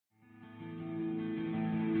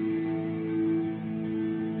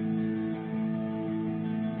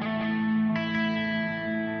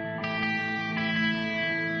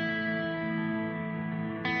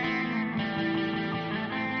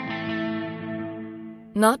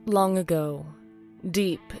Not long ago,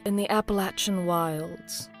 deep in the Appalachian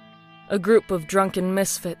wilds, a group of drunken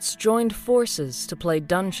misfits joined forces to play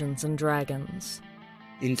Dungeons & Dragons.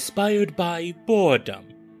 Inspired by boredom,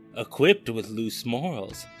 equipped with loose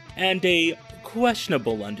morals, and a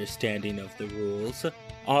questionable understanding of the rules,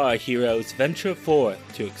 our heroes venture forth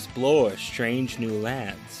to explore strange new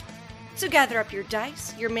lands. So gather up your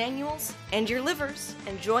dice, your manuals, and your livers,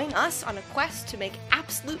 and join us on a quest to make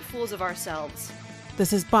absolute fools of ourselves.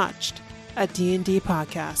 This is Botched, a D&D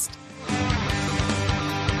podcast.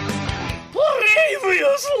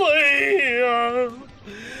 Previously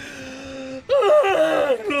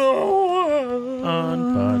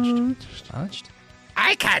on Botched.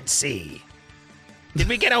 I can't see. Did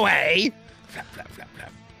we get away? Flap, flap, flap,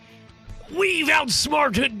 flap. We've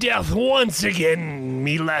outsmarted death once again,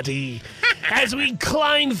 me laddie, as we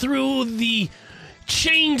climb through the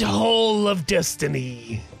chained hole of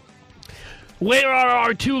destiny. Where are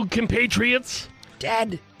our two compatriots?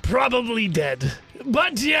 Dead. Probably dead.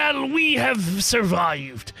 But yeah, we have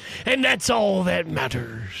survived, and that's all that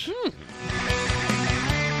matters.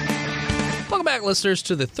 Welcome back, listeners,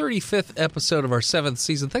 to the 35th episode of our 7th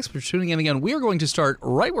season. Thanks for tuning in again. We are going to start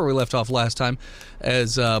right where we left off last time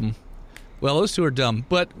as, well, those two are dumb,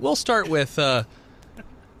 but we'll start with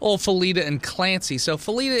old Felida and Clancy. So,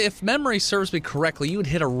 Felida, if memory serves me correctly, you would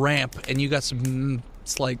hit a ramp and you got some,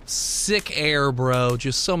 it's like, sick air, bro,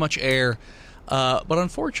 just so much air. But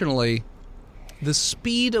unfortunately, the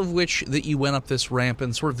speed of which that you went up this ramp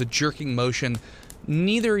and sort of the jerking motion,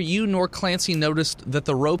 neither you nor Clancy noticed that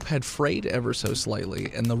the rope had frayed ever so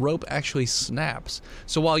slightly, and the rope actually snaps.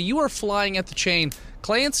 So while you are flying at the chain,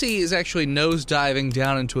 Clancy is actually nosediving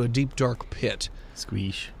down into a deep, dark pit.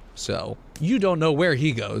 Squeesh. So you don't know where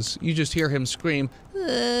he goes. You just hear him scream,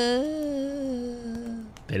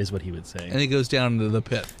 That is what he would say. and he goes down into the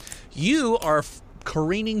pit. You are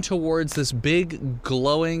careening towards this big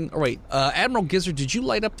glowing... Admiral Gizzard, did you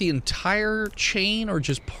light up the entire chain or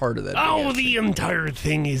just part of that? Oh, the entire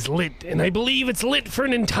thing is lit, and I believe it's lit for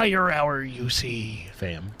an entire hour, you see.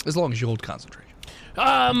 Fam. As long as you hold concentration.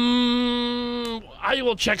 I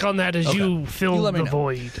will check on that as you fill the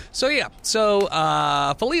void. So,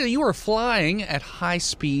 Felida, you are flying at high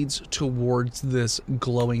speeds towards this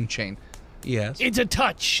glowing chain. Yes. It's a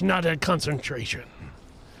touch, not a concentration.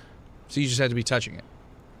 So you just had to be touching it.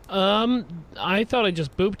 I thought I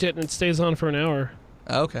just booped it and it stays on for an hour.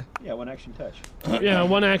 Okay. Yeah, one action touch. Yeah,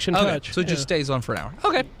 one action touch. So it just stays on for an hour.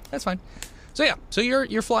 Okay, that's fine. So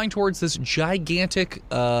you're flying towards this gigantic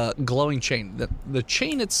glowing chain. The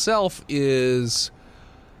chain itself is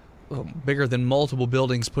bigger than multiple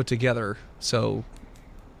buildings put together, so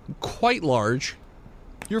quite large.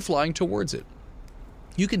 You're flying towards it.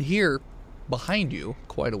 You can hear behind you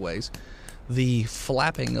quite a ways the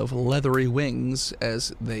flapping of leathery wings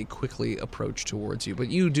as they quickly approach towards you. But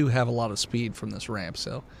you do have a lot of speed from this ramp,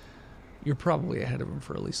 so you're probably ahead of them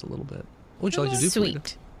for at least a little bit. What would you like to do, Sweet.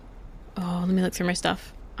 Felida? Oh, let me look through my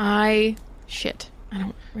stuff. Shit. I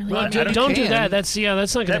don't really Well, know. don't do that. That's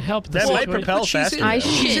not going to help. That might propel faster.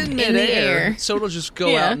 She's in in midair, the air. so it'll just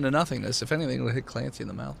go out into nothingness. If anything, it'll hit Clancy in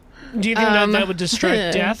the mouth. Do you think that would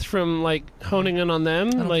distract Death from honing in on them?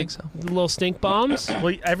 I don't think so. Little stink bombs?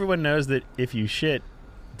 Well, everyone knows that if you shit,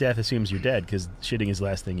 Death assumes you're dead because shitting is the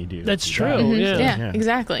last thing you do. That's true. Mhm. Yeah. Yeah,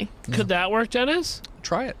 exactly. Could that work, Dennis?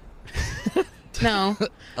 Try it. No.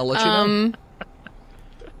 I'll let you know.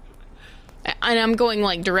 And I'm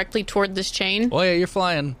going directly toward this chain. Oh yeah, you're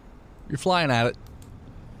flying. You're flying at it.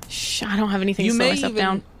 Shh, I don't have anything to slow myself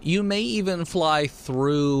down. You may even fly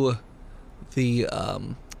through the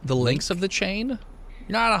links of the chain.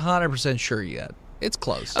 You're not 100% sure yet. It's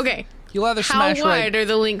close. Okay. You'll either How smash wide are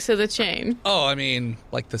the links of the chain? Oh, I mean,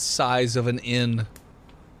 like the size of an inn.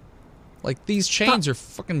 Like these chains are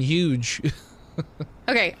fucking huge.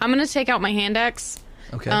 Okay, I'm gonna take out my hand axe.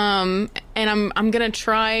 Okay. And I'm gonna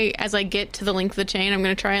try, as I get to the link of the chain, I'm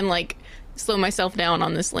gonna try and slow myself down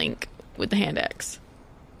on this link with the hand axe.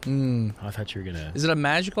 Oh, I thought you were gonna. Is it a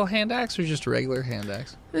magical hand axe or just a regular hand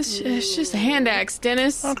axe? It's just a hand axe,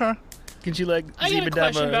 Dennis. Okay. Could you I got a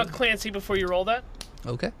question about Clancy before you roll that.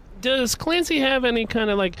 Okay. Does Clancy have any kind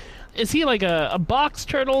of is he a box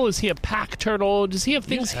turtle? Is he a pack turtle? Does he have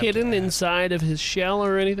things hidden inside of his shell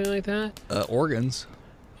or anything like that? Organs.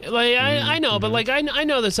 I know, but I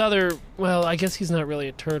know this other. Well, I guess he's not really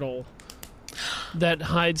a turtle that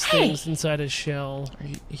hides things inside his shell.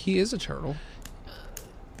 He is a turtle.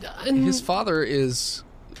 His father is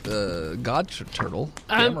God Turtle.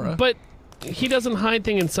 Gamera. But he doesn't hide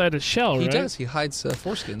things inside a shell, He right? does. He hides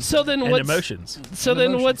foreskins. So then And what's emotions. So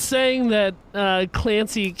then what's saying that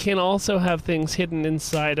Clancy can also have things hidden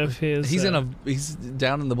inside of his? He's he's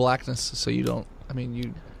down in the blackness, so you don't. I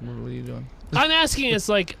mean, what are you doing? I'm asking us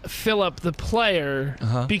like Philip the player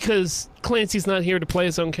because Clancy's not here to play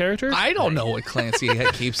his own character. I don't know what Clancy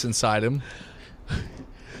keeps inside him.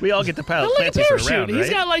 We all get to pile But like a Clancy for a parachute. round, He's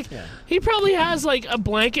right? got like he probably has like a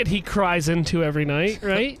blanket he cries into every night,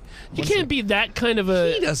 right? You can't be that kind of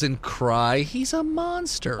a. He doesn't cry. He's a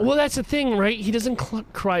monster. Well, that's the thing, right? He doesn't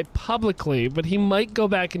cry publicly, but he might go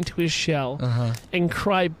back into his shell and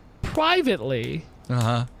cry privately.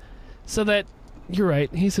 So that you're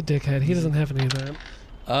right. He's a dickhead. He doesn't have any of that.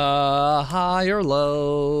 High or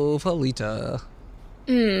low, Felita?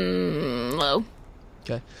 Low.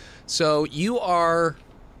 Okay. So you are.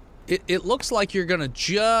 It looks like you're going to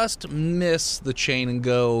just miss the chain and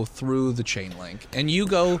go through the chain link. And you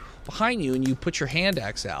go behind you and you put your hand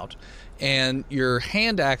axe out. And your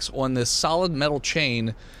hand axe on this solid metal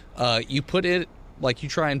chain, you put it, like you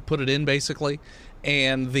try and put it in basically,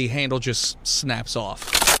 and the handle just snaps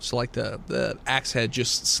off. So like the axe head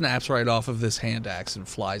just snaps right off of this hand axe and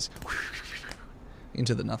flies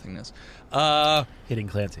into the nothingness. Hitting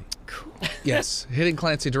Clancy. Yes, hitting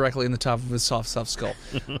Clancy directly in the top of his soft skull.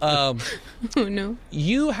 Oh no.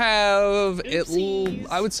 You have,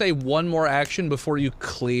 I would say, one more action before you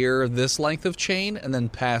clear this length of chain and then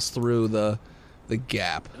pass through the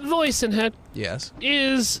gap. Voice and head. Yes.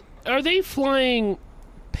 Are they flying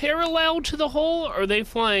parallel to the hole, or are they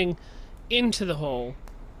flying into the hole?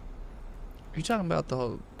 Are you talking about the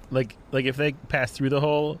whole... Like if they pass through the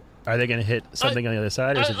hole, are they going to hit something on the other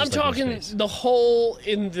side? Or is it I'm just like talking more space? the hole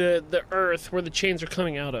in the earth where the chains are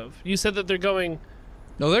coming out of. You said that they're going.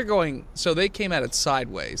 No, they're going... So they came at it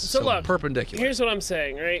sideways, so look, perpendicular. Here's what I'm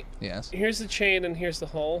saying, right? Yes. Here's the chain and here's the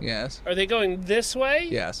hole. Yes. Are they going this way?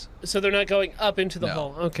 Yes. So they're not going up into the No.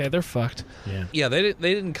 hole. Okay, they're fucked. Yeah. Yeah, they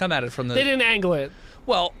didn't come at it from the... They didn't angle it.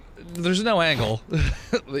 Well, there's no angle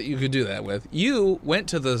that you could do that with. You went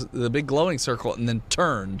to the big glowing circle and then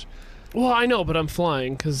turned. Well, I know, but I'm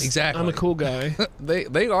flying because Exactly. I'm a cool guy.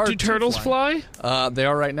 They are. Do turtles fly? They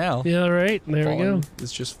are right now. Yeah, right. There we go.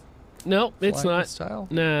 It's just Nope, it's flying not. style.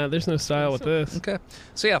 Nah, there's no style with this. Okay.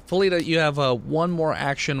 So yeah, Felita, you have one more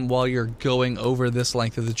action while you're going over this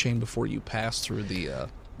length of the chain before you pass through the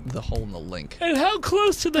hole in the link. And how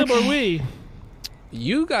close to them are we?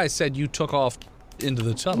 You guys said you took off into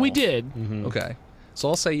the tunnel. We did. Okay. So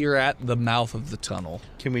I'll say you're at the mouth of the tunnel.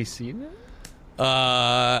 Can we see that?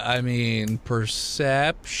 I mean,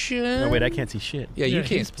 perception. Oh, wait, I can't see shit. Yeah, you Yeah,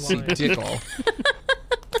 can't he's see blind. dick all.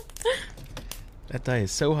 That die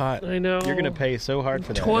is so hot. I know. You're going to pay so hard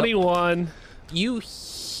for that. 21. You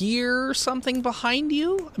hear something behind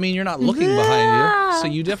you? I mean, you're not looking behind you, so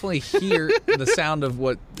you definitely hear the sound of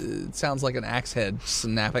what sounds like an axe head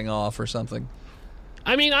snapping off or something.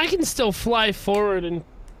 I mean, I can still fly forward and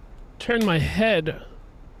turn my head.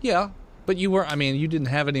 Yeah, but you didn't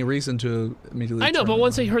have any reason to immediately I know, turn but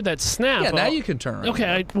once I around. heard that snap... Yeah, now you can turn around.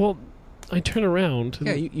 Okay, I turn around.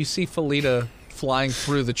 Yeah, you see Felita flying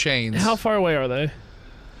through the chains. How far away are they?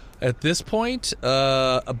 At this point,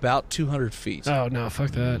 about 200 feet. Oh, no,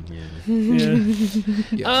 fuck that.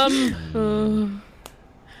 Yeah.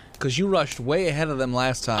 Because you rushed way ahead of them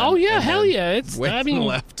last time. Oh, yeah, and hell then yeah. It's. way I to the mean,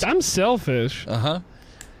 left. I'm selfish. Uh-huh.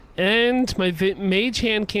 And my mage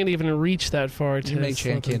hand can't even reach that far to Your mage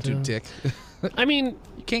hand slow can't do them down. dick. I mean,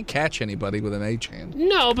 You can't catch anybody with a mage hand.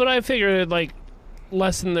 no, but I figured it'd, like,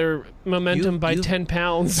 lessen their momentum by 10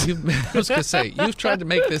 pounds. I was going to say, you've tried to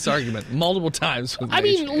make this argument multiple times with I mage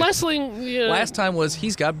mean, hand. Lesling... Yeah, Last time was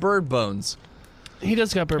he's got bird bones. he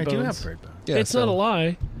does got bird I bones. do have bird bones. Yeah, It's so- not a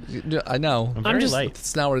lie. I know. I'm very just- light.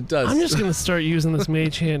 That's not what it does. I'm just going to start using this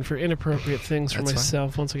mage hand for inappropriate things for That's fine.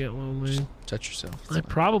 myself once I get lonely. Touch yourself. It's I fine.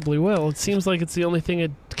 probably will. It seems like it's the only thing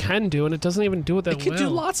it can do, and it doesn't even do it that It can well. do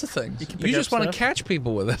lots of things. can You pick just up want to stuff. catch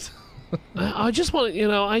people with it. I just want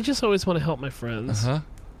to, I just always want to help my friends. Uh-huh.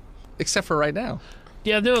 Except for right now.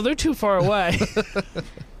 Yeah, no, they're too far away.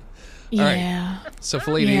 Yeah. So,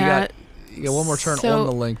 Felita, Yeah, you got one more turn so- on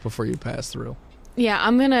the link before you pass through. Yeah,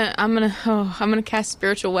 I'm gonna cast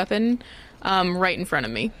spiritual weapon right in front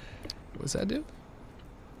of me. What does that do?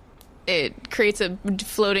 It creates a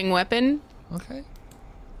floating weapon, Okay.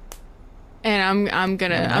 and I'm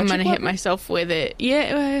gonna magic hit weapon? myself with it.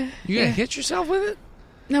 Yeah, You gonna hit yourself with it?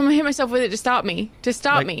 no, I'm gonna hit myself with it to stop me.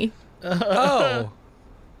 Me. Oh.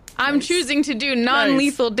 I'm choosing to do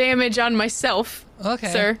non-lethal damage on myself,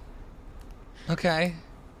 Okay. sir. Okay.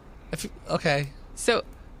 Okay. So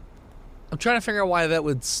I'm trying to figure out why that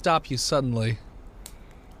would stop you suddenly.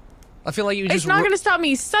 I feel like you It's just... not going to stop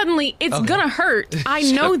me suddenly. It's Okay. going to hurt.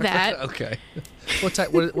 I know that. Okay. What type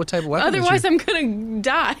of weapon? Otherwise, I'm going to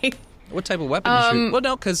die. What type of weapon is you? Well,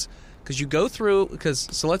 no, because you go through.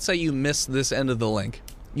 So let's say you miss this end of the link.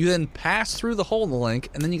 You then pass through the hole in the link,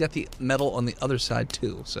 and then you got the metal on the other side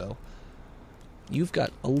too. So you've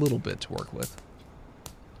got a little bit to work with.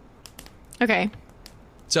 Okay.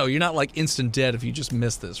 So you're not like instant dead if you just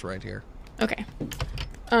miss this right here. Okay.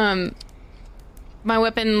 My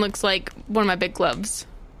weapon looks like one of my big gloves.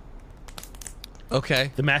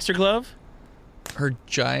 Okay. The Master Glove? Her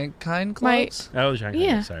giant kind gloves? Oh, the giant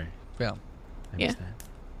Yeah. glove. Sorry. Yeah. I missed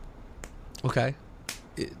that. Okay.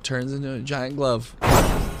 It turns into a giant glove.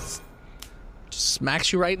 Just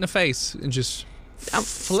smacks you right in the face and just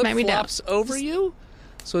smack me down. flip-flops over you.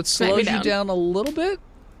 So it Smack me slows you down. down a little bit.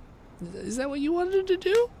 Is that what you wanted to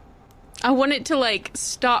do? I want it to, like,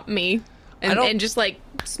 stop me and just, like,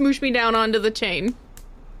 smoosh me down onto the chain.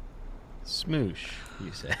 Smoosh,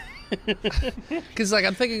 you say. Because, like,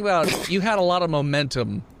 I'm thinking about you had a lot of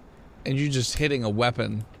momentum and you just hitting a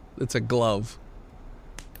weapon that's a glove.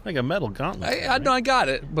 Like a metal gauntlet. I know I got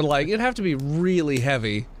it, but, like, it'd have to be really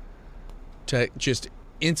heavy to just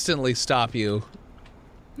instantly stop you.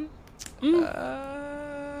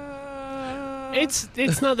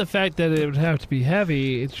 It's not the fact that it would have to be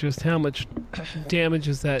heavy. It's just how much damage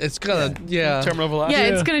is that? It's gonna Terminal velocity. Yeah,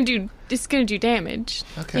 it's gonna do damage.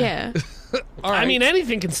 Okay. Yeah. All right. I mean,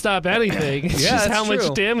 anything can stop anything. It's Yeah, just that's how true.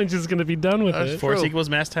 much damage is going to be done with it. Force equals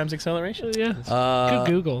mass times acceleration. Yeah. Good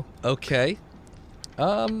Google. Okay.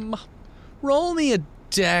 Roll me a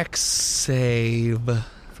dex save.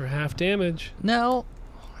 For half damage. No,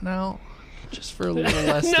 just for a little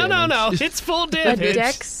less. No. damage. It's full A damage.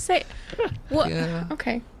 dex save. What? Yeah.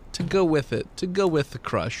 Okay. To go with it. To go with the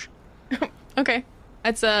crush. Okay.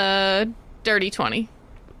 That's a dirty 20.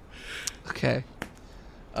 Okay.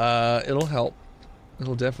 It'll help.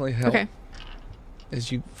 It'll definitely help. Okay.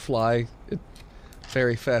 As you fly at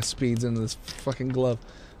very fast speeds into this fucking glove.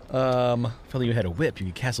 If only you had a whip, you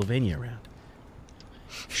could Castlevania around.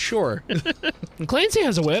 Sure. Clancy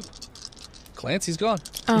has a whip. Clancy's gone.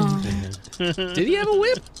 Oh. Did he have a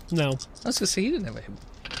whip? No. I was gonna say he didn't have a whip.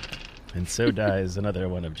 And so dies another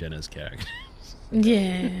one of Jenna's characters.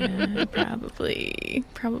 Yeah, probably.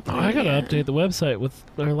 Oh, I got to yeah. update the website with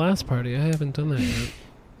our last party. I haven't done that yet.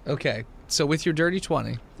 Okay, so with your dirty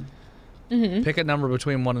 20, pick a number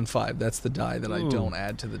between 1 and 5. That's the die that I don't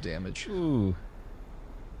add to the damage. Ooh.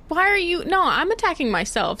 Why are you... No, I'm attacking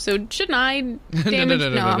myself, so shouldn't I damage...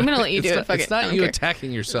 No, I'm going to let you do It's it. not, Fuck it's it. I not don't you care.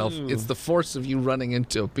 attacking yourself. It's the force of you running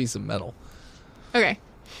into a piece of metal. Okay.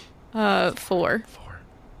 4.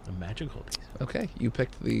 A magical piece. Okay, you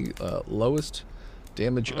picked the lowest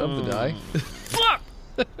damage of the die. Fuck!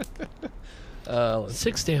 Let's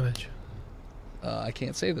 6 damage. I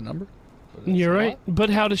can't say the number. but it's You're a right. But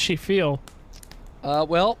how does she feel? lot.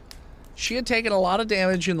 Well, she had taken a lot of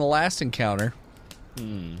damage in the last encounter.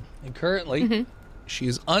 And currently, she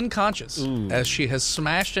is unconscious as she has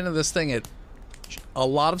smashed into this thing at a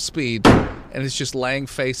lot of speed and is just laying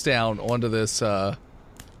face down onto this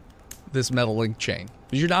this metal link chain.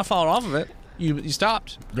 You're not falling off of it. You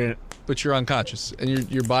stopped, but you're unconscious,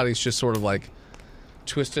 and your body's just sort of like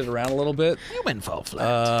twisted around a little bit. You went fall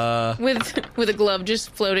flat. With a glove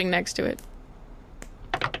just floating next to it.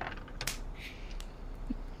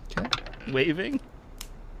 Waving.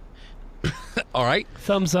 All right.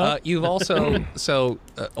 Thumbs up. You've also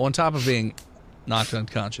on top of being knocked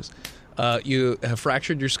unconscious, you have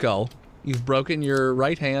fractured your skull. You've broken your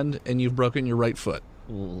right hand and you've broken your right foot.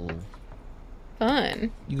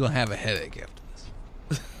 Fun. You're gonna have a headache after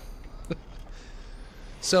this.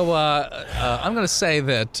 So I'm gonna say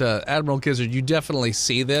that Admiral Gizzard, you definitely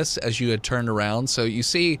see this as you had turned around. So you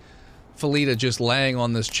see Felita just laying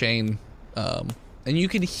on this chain. And you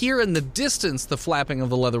can hear in the distance the flapping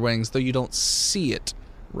of the leather wings, though you don't see it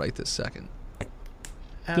right this second.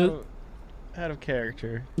 Out of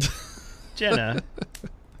character. Jenna,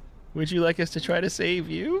 would you like us to try to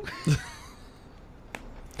save you?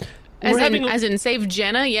 As in save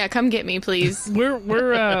Jenna? Yeah, come get me, please. We're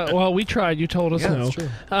well, we tried. You told us no. That's true.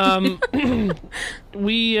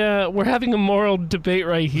 We're having a moral debate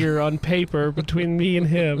right here on paper between me and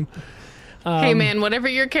him. Hey, man, whatever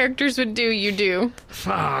your characters would do, you do.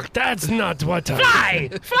 Fuck, that's not what I...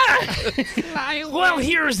 Fly! Well,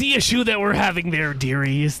 here's the issue that we're having there,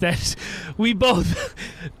 dearie, is that we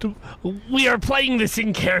are playing this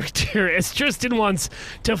in character as Tristan wants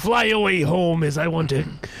to fly away home, as I want to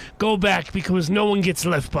go back because no one gets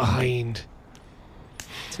left behind.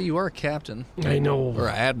 So you are a captain. I know. Or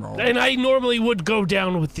an admiral. And I normally would go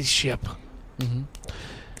down with this ship.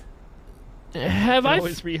 Have I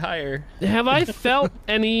always rehire. have I felt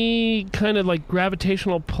any kind of like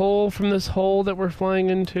gravitational pull from this hole that we're flying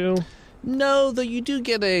into? No, though you do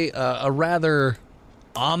get a rather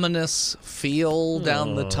ominous feel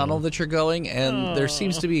down the tunnel that you're going, and there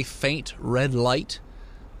seems to be faint red light,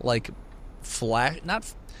 like flash,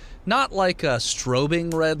 not like a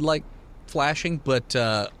strobing red light flashing, but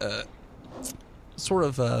sort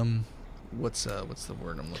of what's the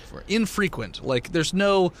word I'm looking for? Infrequent. Like there's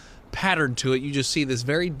no pattern to it. You just see this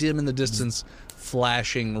very dim in the distance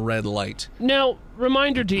flashing red light. Now,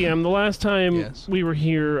 reminder, DM, the last time Yes. we were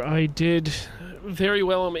here, I did very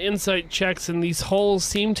well on my insight checks, and these holes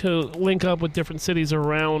seem to link up with different cities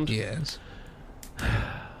around. Yes.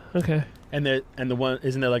 Okay. And the one,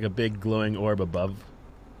 isn't there like a big glowing orb above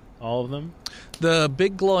all of them? The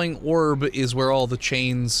big glowing orb is where all the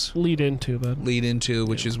chains Lead into, bud. lead into,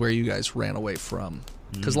 which is where you guys ran away from.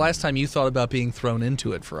 Because last time you thought about being thrown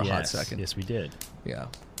into it for a hot second. Yes, we did. Yeah.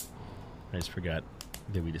 I just forgot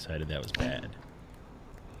that we decided that was bad.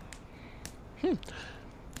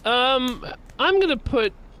 I'm gonna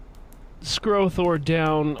put Scrothor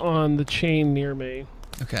down on the chain near me.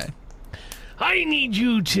 Okay. I need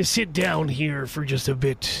you to sit down here for just a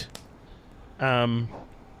bit. Don't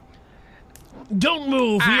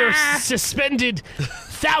move. We are suspended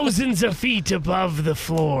thousands of feet above the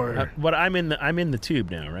floor. What I'm in the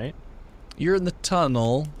tube now, right? You're in the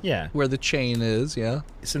tunnel Yeah. where the chain is, yeah?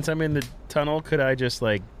 Since I'm in the tunnel, could I just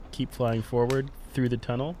like keep flying forward through the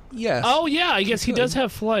tunnel? Yes. Oh yeah, I guess he does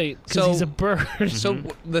have flight because So- he's a bird. So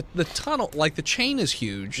the tunnel, like the chain is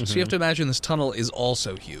huge, so you have to imagine this tunnel is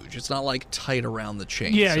also huge. It's not like tight around the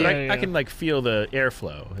chain. Yeah, So- But yeah. I can like feel the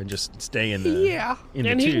airflow and just stay in the Yeah. in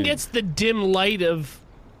And the he tube. gets the dim light of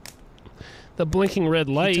the blinking red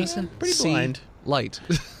light. doesn't Pretty see blind. light.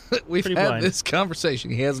 We've Pretty had blind. this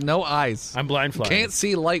conversation. He has no eyes. I'm blind flying. Can't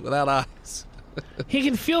see light without eyes. He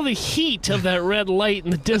can feel the heat of that red light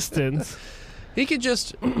in the distance. He could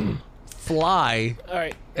just fly All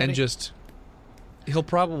right. and just... He'll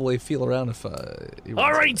probably feel around if he All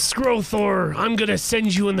wants right, Scrothor, I'm gonna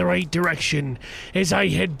send you in the right direction as I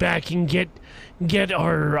head back and get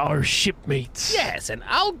our shipmates. Yes, and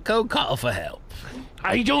I'll go call for help.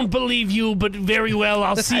 I don't believe you, but very well.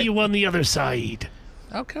 I'll see you on the other side.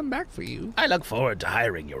 I'll come back for you. I look forward to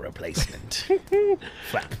hiring your replacement.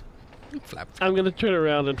 Flap. Flap. I'm gonna turn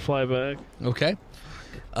around and fly back. Okay.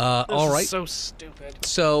 This All is right. so stupid.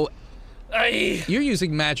 So I you're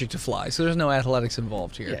using magic to fly, so there's no athletics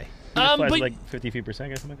involved here. Yeah. He flies but- like 50 feet per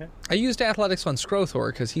second or something like that. I used athletics on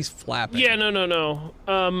Scrothor because he's flapping. yeah, no.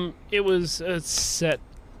 It was a set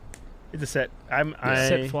It's a set.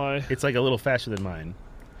 set fly. It's like a little faster than mine,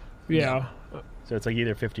 Yeah. so it's like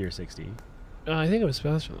either 50 or 60. I think it was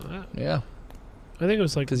faster than that. Yeah. I think it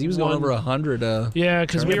was like Because he was going over 100. Yeah,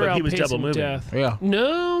 because we Yeah, were but he was outpacing double moving. death. Yeah.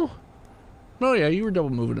 No. Oh, yeah, you were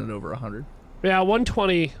double moving it over 100. Yeah,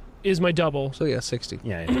 120 is my double. So, yeah, 60.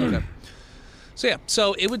 Yeah. Okay. So, yeah.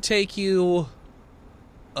 So, it would take you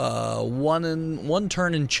one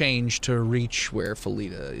turn and change to reach where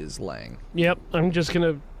Felita is laying. Yep, I'm just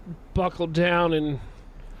gonna buckle down and,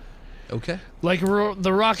 Okay. like the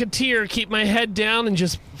Rocketeer, keep my head down and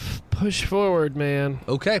just push forward, man.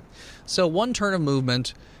 Okay. So, one turn of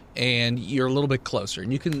movement, and you're a little bit closer.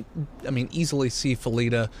 And you can, easily see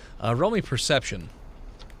Felita. Roll me perception.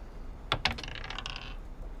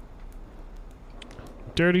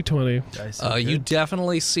 Dirty 20. You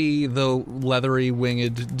definitely see the leathery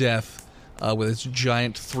winged death with its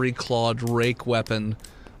giant 3-clawed rake weapon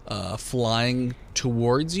flying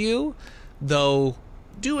towards you, though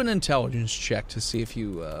do an intelligence check to see if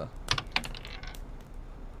you...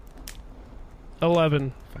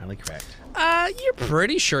 11. Finally cracked. You're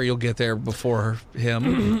pretty sure you'll get there before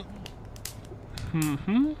him.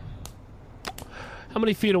 How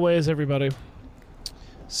many feet away is everybody?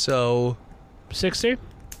 So, 60?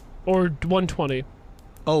 Or 120?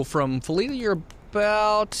 from Felita, you're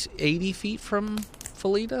about 80 feet from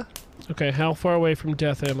Felita. Okay, how far away from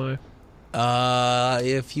death am I?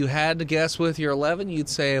 If you had to guess with your 11, you'd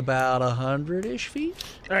say about 100-ish feet.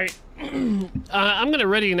 All right. I'm going to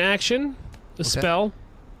ready an action, a spell,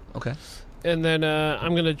 Okay. and then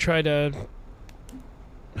I'm going to try to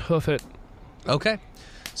hoof it. Okay.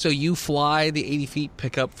 So you fly the 80 feet,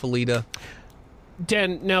 pick up Felita.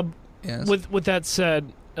 Dan, now, Yes. with that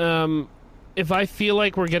said, if I feel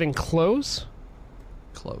like we're getting close,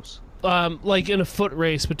 Close. like in a foot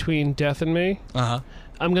race between Death and me, Uh-huh.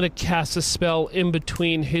 I'm going to cast a spell in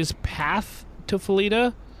between his path to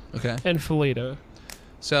Felita Okay. and Felita.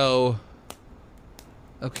 So,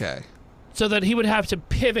 okay. So that he would have to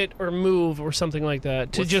pivot or move or something like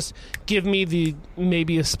that to just give me the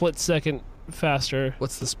maybe a split second faster.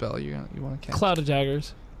 What's the spell you want to cast? Cloud of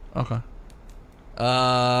Daggers. Okay.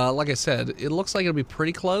 Like I said, it looks like it'll be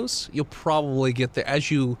pretty close. You'll probably get there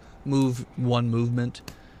as you move one movement.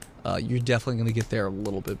 You're definitely going to get there a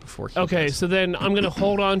little bit before he Okay, does. so then I'm going to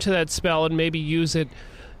hold on to that spell and maybe use it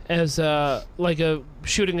as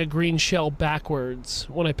shooting a green shell backwards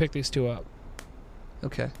when I pick these two up.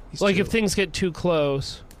 Okay. Like if things get too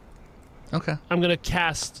close, Okay. I'm going to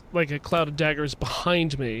cast like a Cloud of Daggers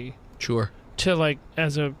behind me Sure. to like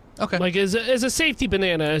as a Okay. like as a safety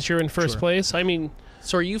banana as you're in first Sure. place. I mean,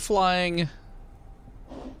 So are you flying...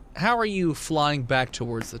 How are you flying back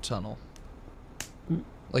towards the tunnel?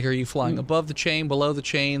 Like, are you flying above the chain, below the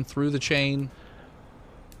chain, through the chain?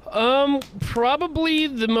 probably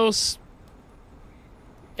the most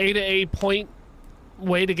A to A point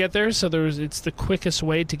way to get there. So it's the quickest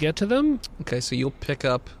way to get to them. Okay, so you'll pick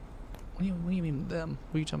up... What do you mean them?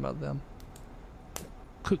 What are you talking about them?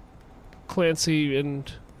 Clancy and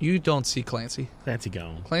You don't see Clancy. Fancy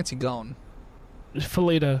gone. Clancy gone.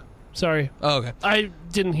 Felita. Sorry, Oh, okay. I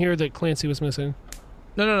didn't hear that Clancy was missing.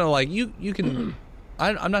 No. Like, you can...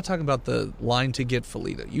 I'm not talking about the line to get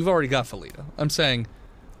Felita. You've already got Felita. I'm saying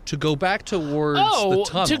to go back towards the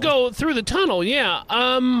tunnel. To go through the tunnel, yeah.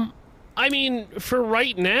 I mean, for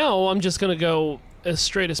right now, I'm just going to go as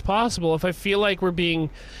straight as possible. If I feel like we're being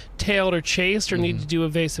tailed or chased or need to do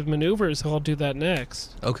evasive maneuvers, I'll do that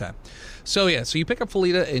next. Okay. So you pick up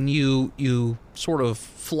Felita and you sort of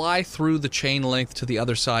fly through the chain link to the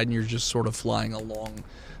other side, and you're just sort of flying along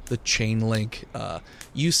the chain link.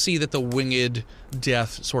 You see that the winged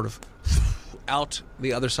death sort of out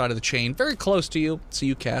the other side of the chain, very close to you. So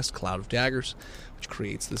you cast Cloud of Daggers, which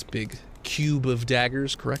creates this big cube of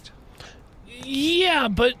daggers, correct? Yeah,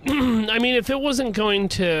 but I mean, if it wasn't,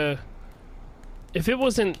 I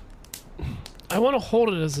want to hold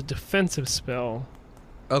it as a defensive spell.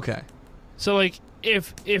 Okay. So like,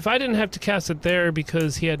 if I didn't have to cast it there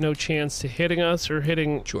because he had no chance to hitting us or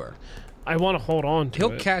hitting, Sure. I want to hold on to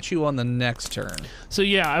He'll it. catch you on the next turn. So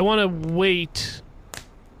yeah, I want to wait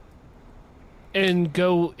and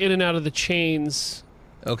go in and out of the chains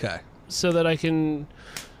Okay. so that I can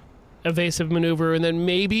evasive maneuver, and then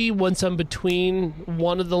maybe once I'm between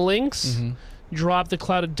one of the links, drop the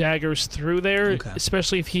Cloud of Daggers through there, Okay.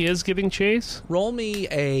 especially if he is giving chase. Roll me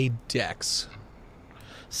a dex.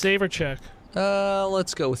 Save or check?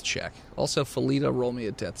 Let's go with check. Also, Felita, roll me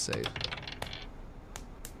a death save.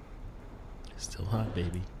 Still hot,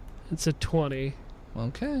 baby. It's a 20.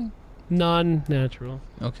 Okay. Non-natural.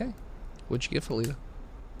 Okay. What'd you get, Felita?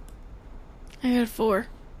 I got 4.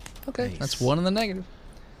 Okay. Nice. That's 1 in the negative.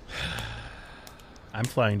 I'm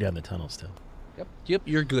flying down the tunnel still. Yep,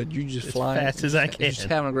 you're good. You just As fly fast as I can. You're just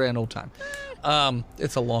having a grand old time.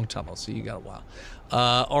 It's a long tunnel, so you got a while.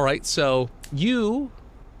 All right, so you,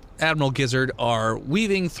 Admiral Gizzard, are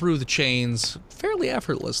weaving through the chains fairly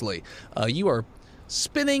effortlessly. You are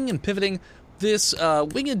spinning and pivoting. This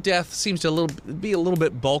winged death seems to be a little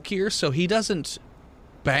bit bulkier, so he doesn't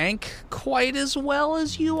bank quite as well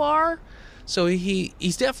as you are. So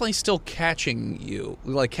he's definitely still catching you,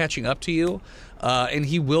 like catching up to you, and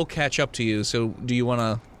he will catch up to you. So do you want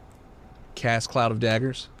to cast Cloud of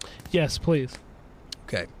Daggers? Yes, please.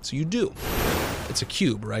 Okay, so you do. It's a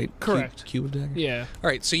cube, right? Correct. Cube of daggers? Yeah. All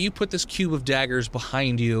right, so you put this cube of daggers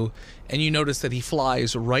behind you, and you notice that he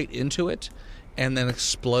flies right into it and then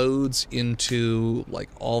explodes into like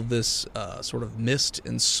all this sort of mist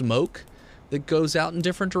and smoke that goes out in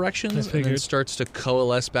different directions and then figured. starts to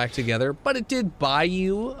coalesce back together. But it did buy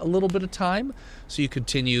you a little bit of time, so you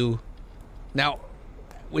continue. Now,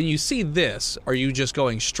 when you see this, are you just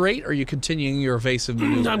going straight, or are you continuing your evasive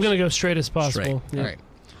maneuvers? I'm going to go straight as possible. Straight. Yeah. All right.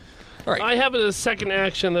 All right. I have a second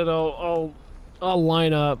action that I'll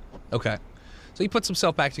line up. Okay. So he puts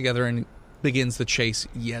himself back together and begins the chase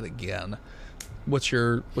yet again. What's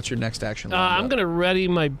your next action? I'm going to ready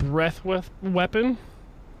my breath weapon.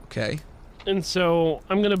 Okay. And so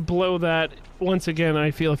I'm going to blow that once again. I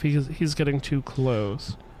feel if he's getting too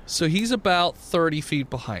close. So he's about 30 feet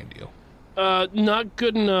behind you. Not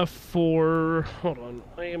good enough for... Hold on.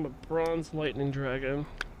 I am a bronze lightning dragon.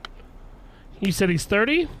 You said he's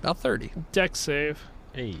 30? About 30. Dex save.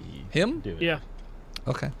 Hey. Him? Do it. Yeah.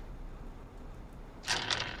 Okay.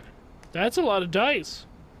 That's a lot of dice.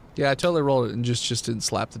 Yeah, I totally rolled it and just didn't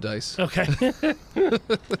slap the dice. Okay. Because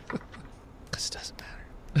it doesn't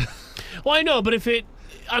matter. Well, I know, but if it...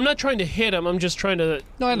 I'm not trying to hit him. I'm just trying to...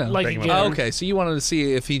 No, I know. Like, Bring him again. up. Oh, okay, so you wanted to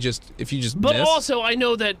see if you just But miss? also, I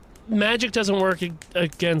know that magic doesn't work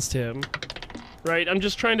against him. Right? I'm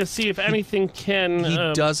just trying to see if anything can... He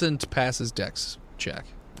doesn't pass his dex check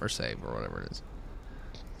or save or whatever it is.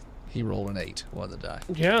 He rolled an 8 on the die.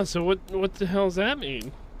 Yeah, so what the hell does that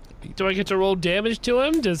mean? Do I get to roll damage to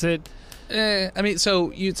him? Does it... I mean,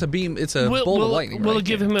 so it's a beam. It's a bolt of lightning. Will right? it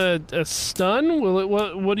give him a stun? Will it?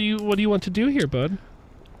 What do you want to do here, bud?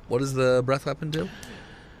 What does the breath weapon do?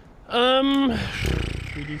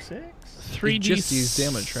 3d6? 3d. Just use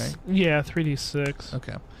damage, right? Yeah, 3d6.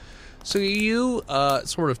 Okay. So you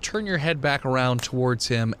sort of turn your head back around towards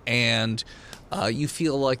him, and you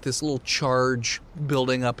feel like this little charge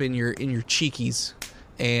building up in your cheekies,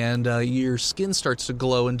 and your skin starts to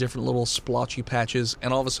glow in different little splotchy patches,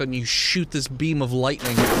 and all of a sudden you shoot this beam of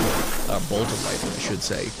lightning, bolt of lightning, I should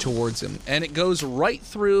say, towards him, and it goes right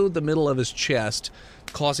through the middle of his chest,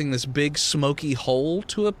 causing this big smoky hole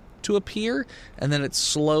to appear, and then it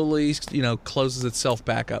slowly, closes itself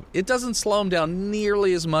back up. It doesn't slow him down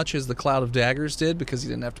nearly as much as the Cloud of Daggers did, because he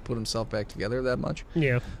didn't have to put himself back together that much.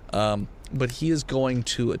 Yeah. But he is going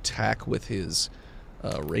to attack with his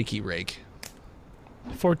Reiki Rake.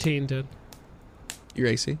 14 did. Your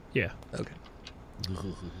AC? Yeah. Okay.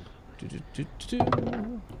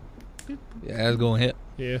 Yeah, it's going to hit.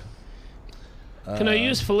 Yeah. Can I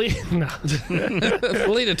use Felita? No.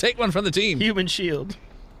 Felita, take one from the team. Human shield.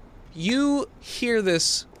 You hear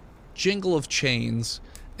this jingle of chains,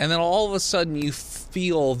 and then all of a sudden you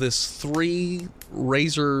feel this 3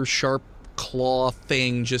 razor-sharp claw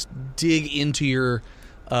thing just dig into your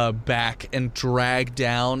back and drag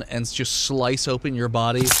down and just slice open your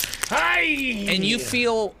body. Hi! And you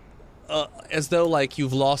feel as though like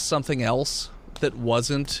you've lost something else that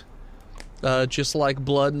wasn't just like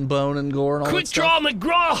blood and bone and gore and all Quick that stuff. draw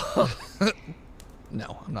McGraw!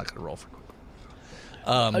 No, I'm not going to roll for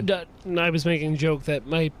I was making a joke that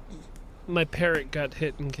my parrot got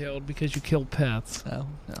hit and killed because you killed pets. No.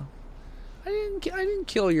 I didn't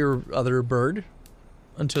kill your other bird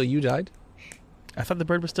until you died. I thought the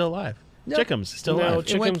bird was still alive. No. Chickums still No, alive.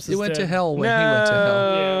 Chickums It went is to dead. hell when he went to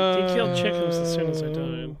hell. Yeah, he killed Chickums as soon as I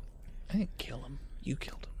died. I didn't kill him. You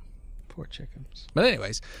killed him. Poor chickens. But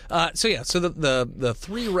anyways, so the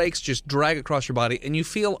 3 rakes just drag across your body, and you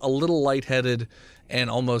feel a little lightheaded and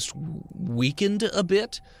almost weakened a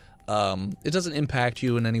bit. It doesn't impact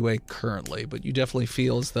you in any way currently, but you definitely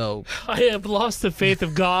feel as though I have lost the faith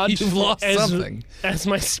of God. You've lost something. As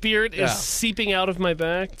my spirit Yeah. is seeping out of my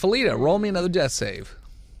back. Felita, roll me another death save.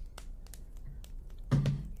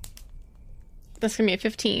 That's going to be a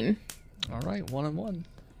 15. All right, 1 and 1.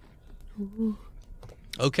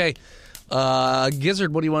 Okay.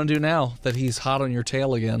 Gizzard, what do you want to do now that he's hot on your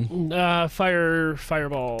tail again?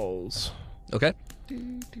 Fireballs. Okay.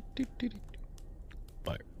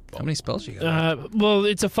 Fire. How many spells you got? Well,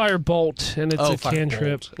 it's a fire bolt and it's a Fire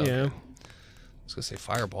cantrip. bolt. Okay. Yeah. I was going to say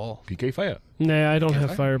fireball. PK fire. Nah, I don't have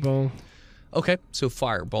fire? fireball. Okay, so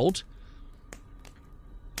firebolt.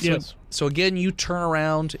 Yes. So again, you turn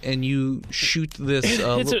around and you shoot this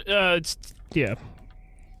Yeah.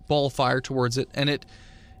 ball of fire towards it, and it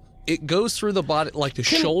goes through the body, like the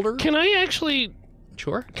shoulder. Can I actually?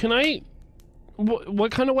 Sure. Can I?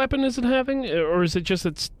 What kind of weapon is it having, or is it just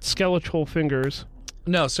its skeletal fingers?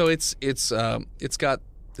 No, so it's got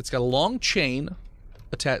a long chain.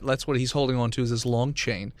 That's what he's holding on to, is this long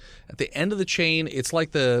chain. At the end of the chain, it's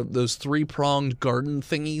like those 3-pronged garden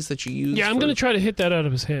thingies that you use. Yeah, I'm gonna try to hit that out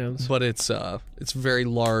of his hands. But it's very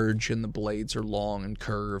large, and the blades are long and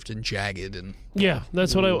curved and jagged and. Yeah,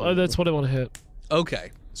 that's what I want to hit.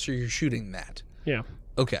 Okay, so you're shooting that. Yeah.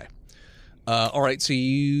 Okay. All right, so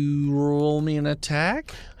you roll me an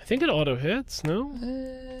attack. I think it auto hits. No.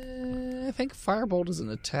 I think firebolt is an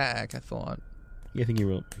attack. I thought. Yeah, I think you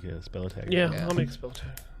rolled like a spell attack. Yeah, Yeah. I'll make a spell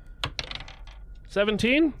attack.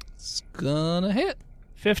 17. It's gonna hit.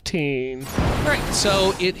 15. Right.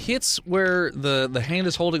 So it hits where the hand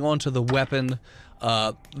is holding on to the weapon.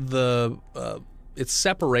 It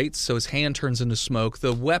separates, so his hand turns into smoke.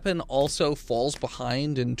 The weapon also falls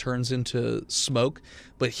behind and turns into smoke,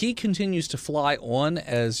 but he continues to fly on.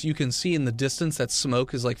 As you can see in the distance, that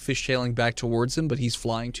smoke is like fishtailing back towards him, but he's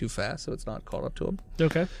flying too fast, so it's not caught up to him.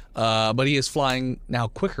 Okay. But he is flying now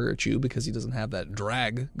quicker at you because he doesn't have that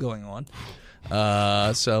drag going on.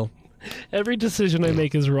 So Every decision I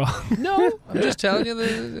make is wrong. no, I'm just telling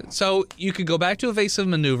you. So you could go back to evasive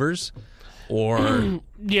maneuvers, or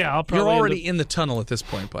Yeah, I'll probably. you're end already in the tunnel at this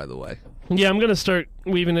point, by the way. Yeah, I'm gonna start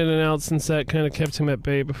weaving in and out since that kind of kept him at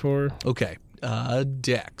bay before. Okay,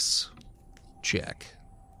 Dex check.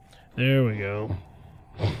 There we go.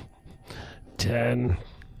 10.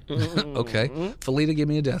 Okay, Felita, give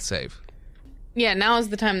me a death save. Yeah, now is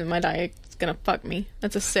the time that my die is going to fuck me.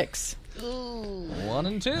 That's a 6. 1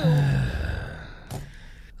 and 2.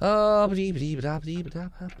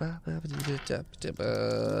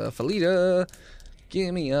 Felita,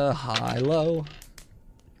 Give me a high-low.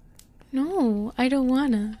 No, I don't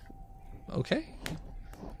wanna. Okay.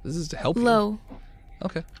 This is to help you. Low.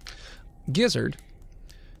 Okay. Gizzard,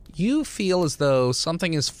 you feel as though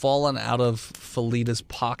something has fallen out of Felita's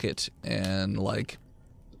pocket and, like,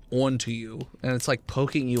 onto you. And it's, like,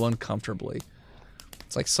 poking you uncomfortably.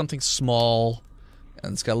 It's like something small,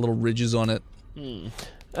 and it's got little ridges on it.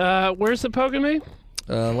 Where's it poking me?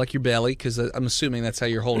 Like your belly, because I'm assuming that's how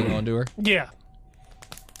you're holding on to her. Yeah.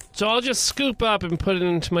 So I'll just scoop up and put it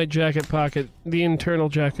into my jacket pocket, the internal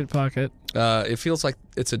jacket pocket. It feels like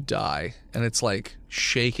it's a die, and it's like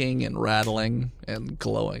shaking and rattling and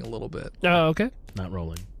glowing a little bit. Oh, okay. Not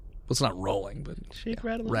rolling. Well, it's not rolling, but Shake,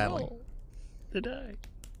 rattle, and rattling. roll. The die.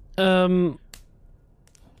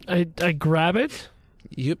 I grab it.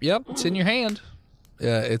 Yep, it's in your hand.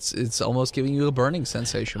 It's almost giving you a burning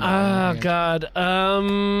sensation. Ah, God. I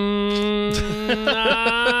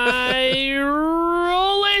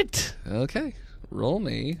roll it. Okay, roll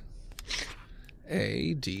me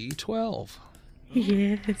a d12.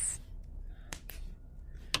 Yes.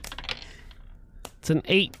 It's an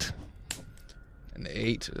 8. An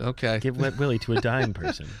 8. Okay. Give Wet Willy to a dying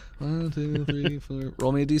person. 1, 2, 3, 4.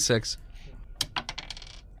 Roll me a d6.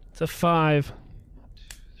 It's a 5.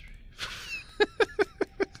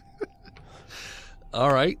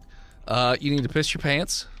 All right. You need to piss your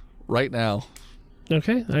pants right now.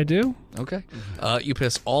 Okay, I do. Okay. You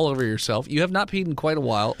piss all over yourself. You have not peed in quite a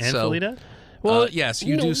while. And so, Felita? Well, yes,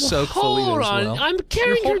 you do no, soak hold Felita as on. well. I'm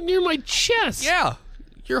carrying her near my chest. Yeah.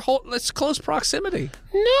 That's close proximity.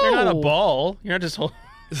 No. You're not a ball. You're not just holding.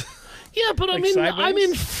 Yeah, but Like I'm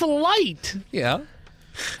in sideways? flight. Yeah.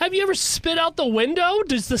 Have you ever spit out the window?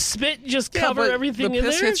 Does the spit just cover but everything the in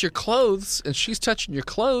piss there? hits your clothes, and she's touching your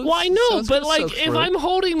clothes. Well, I so know, it's but gonna like, soak if through. I'm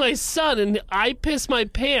holding my son and I piss my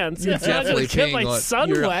pants, You're it's not going definitely to get my peeing on. son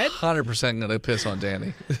You're wet. 100% going to piss on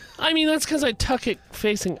Danny. I mean, that's because I tuck it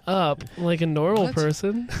facing up like a normal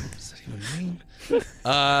person. So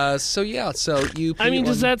you. Pee I mean, on,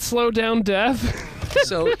 does that slow down death?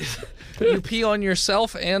 So you pee on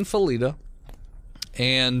yourself and Felita,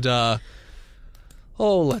 and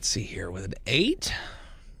let's see here. With an 8,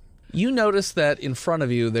 you notice that in front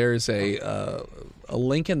of you there's a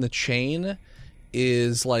link in the chain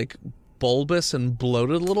is like bulbous and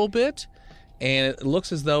bloated a little bit, and it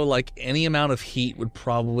looks as though like any amount of heat would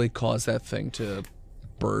probably cause that thing to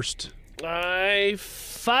burst. I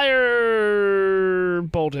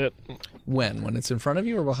firebolt it. When it's in front of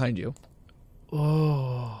you or behind you?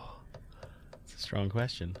 Oh. It's a strong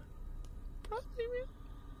question.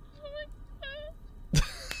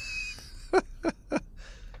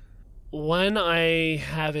 When I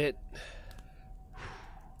have it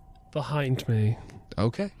behind me.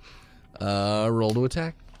 Okay. Roll to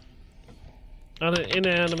attack. On an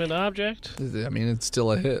inanimate object. I mean, it's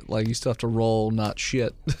still a hit. Like, you still have to roll not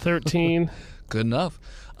shit. 13. Good enough.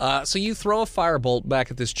 So you throw a firebolt back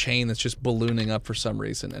at this chain that's just ballooning up for some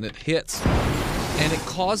reason, and it hits. And it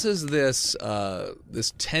causes this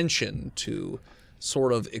tension to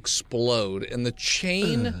sort of explode. And the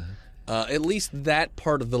chain, at least that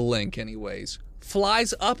part of the link anyways,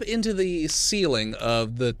 flies up into the ceiling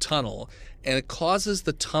of the tunnel. And it causes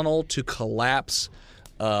the tunnel to collapse,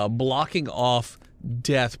 blocking off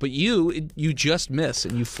death. But you just miss,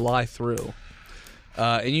 and you fly through.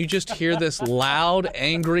 And you just hear this loud,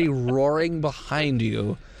 angry roaring behind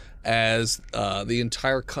you as the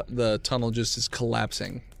entire the tunnel just is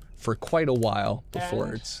collapsing for quite a while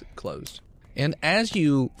before it's closed. And as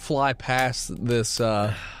you fly past this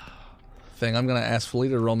thing, I'm going to ask Felita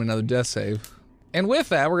to roll me another death save. And with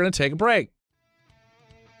that, we're going to take a break.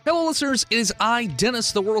 Hello, listeners. It is I,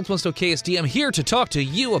 Dennis, the world's most okayest DM, here to talk to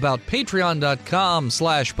you about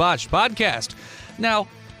patreon.com/botchedpodcast. Now,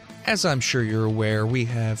 as I'm sure you're aware, we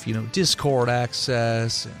have, Discord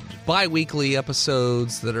access and bi-weekly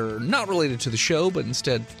episodes that are not related to the show, but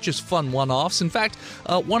instead just fun one-offs. In fact,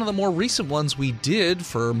 one of the more recent ones we did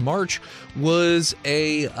for March was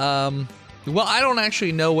I don't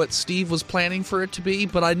actually know what Steve was planning for it to be,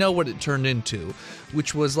 but I know what it turned into,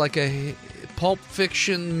 which was like a Pulp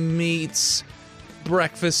Fiction meets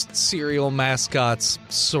breakfast cereal mascots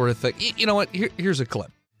sort of thing. You know what? Here's a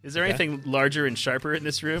clip. Is there anything larger and sharper in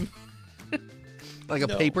this room? Like a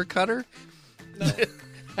paper cutter? All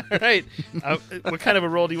right. What kind of a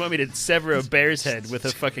roll do you want me to sever a bear's head with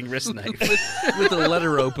a fucking wrist knife? with a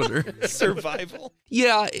letter opener. Survival.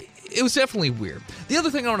 Yeah, it was definitely weird. The other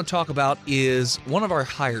thing I want to talk about is one of our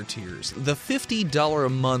higher tiers, the $50 a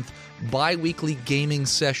month bi-weekly gaming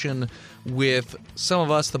session with some of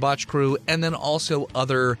us, the Botch crew, and then also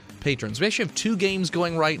other patrons. We actually have 2 games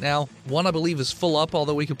going right now. One, I believe, is full up,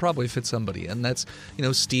 although we could probably fit somebody in. That's,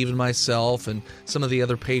 Steve and myself and some of the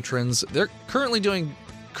other patrons. They're currently doing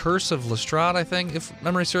Curse of Lestrade, I think, if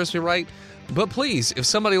memory serves me right. But please, if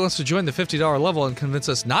somebody wants to join the $50 level and convince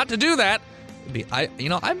us not to do that,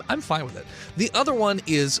 I'm fine with it. The other one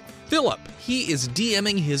is Philip. He is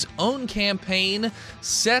DMing his own campaign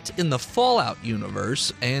set in the Fallout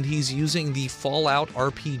universe, and he's using the Fallout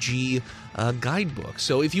RPG guidebook.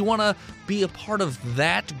 So if you want to be a part of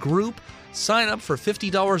that group, sign up for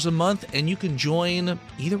 $50 a month, and you can join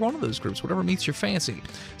either one of those groups, whatever meets your fancy.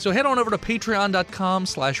 So head on over to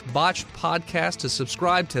patreon.com/botchedpodcast to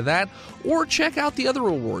subscribe to that, or check out the other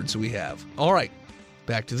rewards we have. All right,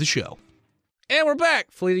 back to the show. And we're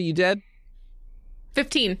back. Felita, you dead?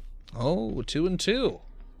 15. Oh, 2 and 2.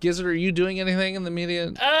 Gizzard, are you doing anything in the media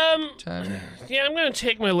time? Yeah, I'm going to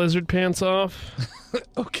take my lizard pants off.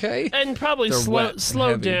 Okay. And probably They're wet and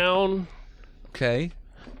slow heavy. down. Okay.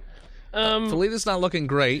 Felita's not looking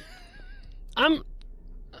great. I'm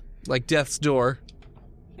like death's door.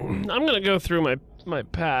 I'm going to go through my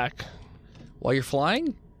pack. While you're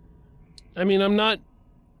flying? I mean, I'm not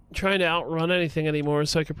trying to outrun anything anymore,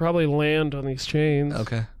 so I could probably land on these chains.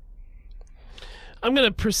 Okay. I'm going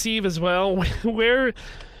to perceive as well where...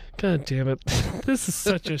 God damn it. This is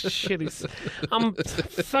such a shitty... I'm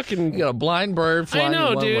fucking... You got a blind bird flying I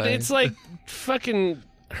know, one dude. way. It's like fucking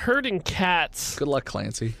herding cats. Good luck,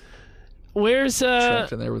 Clancy. Where's...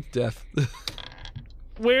 Trapped in there with death.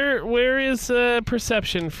 Where is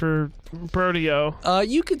perception for Brodeo?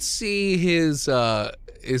 You could see his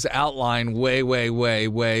outline way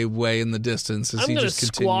in the distance as he just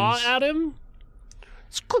continues. I'm gonna squaw at him.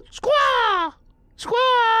 Squaw!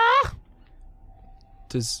 Squaw!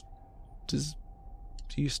 Do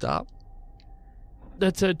you stop?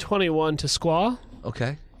 That's a 21 to squaw.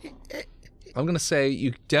 Okay. I'm gonna say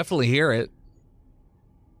you definitely hear it.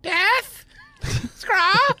 Death?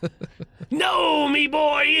 Scraw? No, me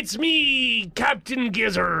boy, it's me, Captain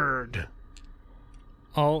Gizzard.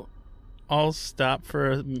 I'll stop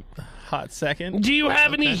for a hot second. Do you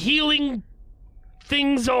have any healing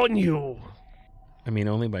things on you? I mean,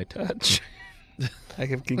 only by touch. I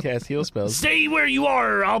can cast heal spells. Stay where you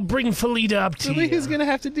are. I'll bring Felita up to you. Felita's gonna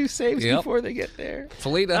have to do saves Yep. before they get there.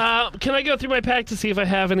 Felita. Can I go through my pack to see if I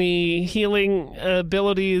have any healing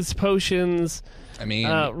abilities, potions, I mean,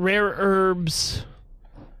 rare herbs?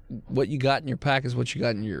 what you got in your pack is what you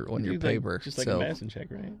got in your paper. Just like so a medicine check,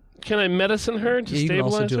 right? Can I medicine her to Yeah, you can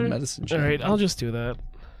stabilize also do a her? medicine check. All right, I'll just do that.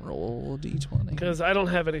 Roll a d20. Because I don't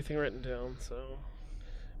have anything written down, so...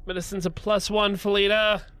 Medicine's a +1,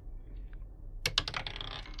 Felita.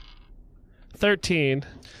 13.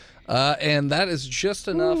 And that is just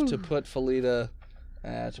enough to put Felita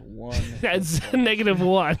at 1. That's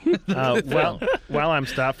 -1. While I'm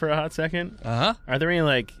stopped for a hot second, Uh-huh. are there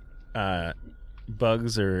any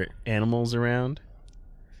bugs or animals around?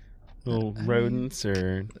 Little rodents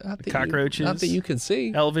or cockroaches? Not that you can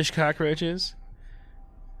see. Elvish cockroaches?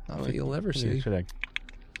 Not that you'll ever see. Should I?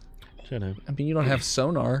 I mean, you don't have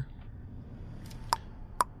sonar.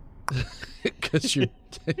 Because you're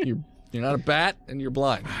not a bat and you're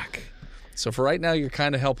blind. So for right now, you're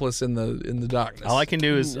kind of helpless in the darkness. All I can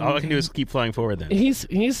do is keep flying forward. Then He's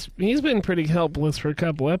been pretty helpless for a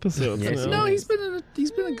couple episodes Yes, now. No, he's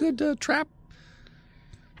been a good trap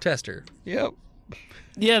tester. Yep.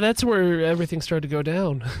 Yeah, that's where everything started to go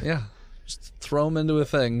down. Yeah. Just throw him into a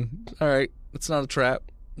thing. All right, it's not a trap.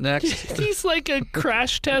 Next. He's like a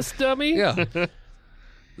crash test dummy. Yeah.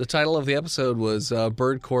 The title of the episode was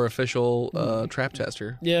Bird Corps Official Trap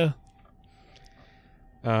Tester. Yeah.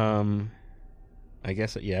 I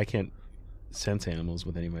guess I can't sense animals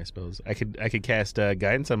with any of my spells. I could cast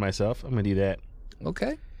guidance on myself. I'm gonna do that.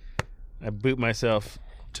 Okay. I boot myself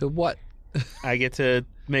to what? I get to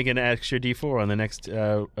make an extra D4 on the next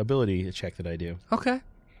ability check that I do. Okay.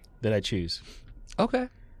 That I choose. Okay.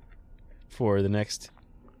 For the next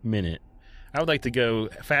minute. I would like to go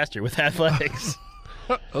faster with athletics.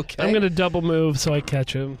 Okay. I'm going to double move so I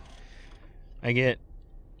catch him.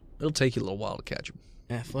 It'll take you a little while to catch him.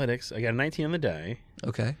 Athletics. I got a 19 on the die.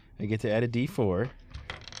 Okay. I get to add a D4,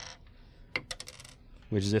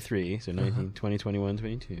 which is a 3. So 19, 20, 21,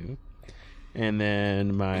 22. And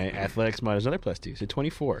then my athletics mod is another +2, so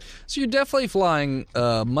 24. So you're definitely flying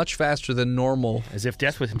much faster than normal. As if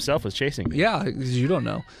Death with himself was chasing me. Yeah, because you don't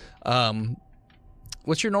know.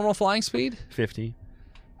 What's your normal flying speed? 50.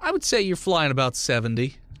 I would say you're flying about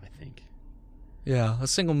 70. I think. Yeah, a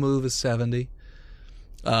single move is 70.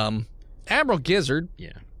 Admiral Gizzard.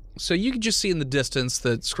 Yeah. So you can just see in the distance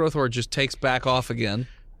that Skrothor just takes back off again.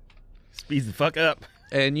 Speeds the fuck up.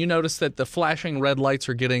 And you notice that the flashing red lights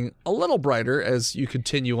are getting a little brighter as you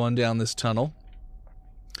continue on down this tunnel.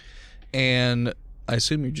 And I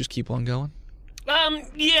assume you just keep on going?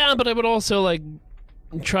 Yeah, but I would also, like,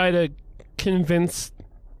 try to convince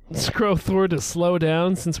Skrothor to slow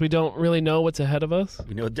down since we don't really know what's ahead of us.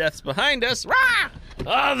 We know death's behind us.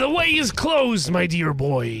 Rah! The way is closed, my dear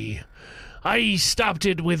boy. I stopped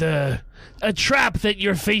it with a trap that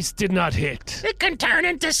your face did not hit. It can turn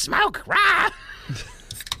into smoke. Rah!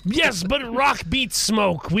 Yes, but rock beats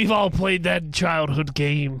smoke. We've all played that childhood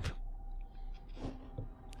game.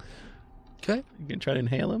 Okay. You gonna try to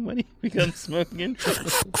inhale him when he becomes smoke again?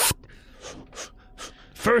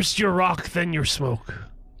 First your rock, then your smoke.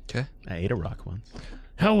 Okay. I ate a rock once.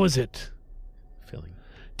 How was it? Filling.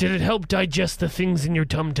 Did it help digest the things in your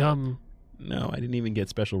tum-tum? No, I didn't even get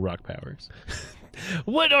special rock powers.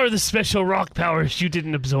 What are the special rock powers you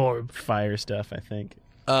didn't absorb? Fire stuff, I think.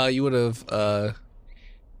 You would have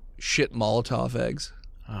shit Molotov eggs.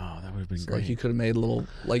 Oh, that would have been So, great. like you could have made little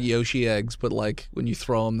like Yoshi eggs, but like when you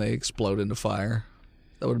throw them, they explode into fire.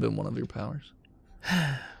 That would have been one of your powers.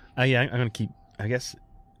 Yeah, I'm gonna keep. I guess.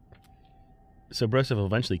 So Broseph will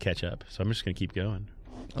eventually catch up. So I'm just gonna keep going.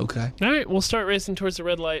 Okay. All right, we'll start racing towards the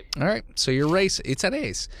red light. All right. So your race, it's at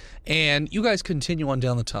Ace, and you guys continue on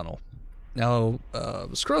down the tunnel. Now,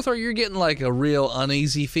 Skrothor, you're getting like a real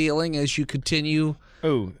uneasy feeling as you continue.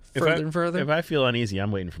 Oh, further and further. If I feel uneasy,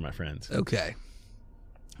 I'm waiting for my friends. Okay.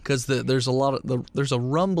 Because there's a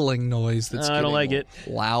rumbling noise that's I don't getting like it.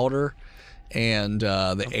 louder, and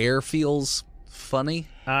the air feels funny.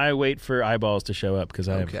 I wait for eyeballs to show up because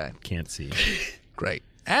I Okay. can't see. Great.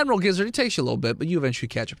 Admiral Gizzard, it takes you a little bit, but you eventually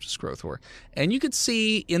catch up to Skrothor. And you could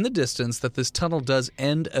see in the distance that this tunnel does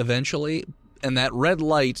end eventually, and that red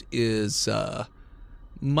light is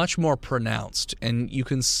much more pronounced. And you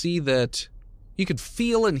can see that, you can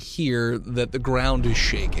feel and hear that the ground is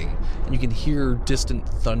shaking, and you can hear distant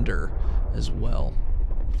thunder as well.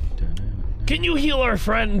 Can you heal our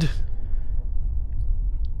friend?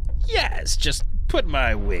 Yes, just put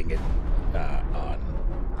my wing on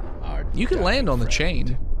our... You can land on the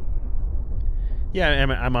chain. Yeah,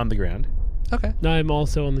 I'm on the ground. Okay. I'm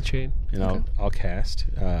also on the chain. And I'll cast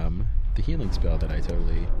the healing spell that I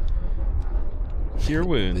totally... Cure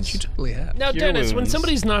wounds. That you totally have. Now, Cure Dennis, when wounds.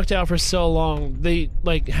 somebody's knocked out for so long, they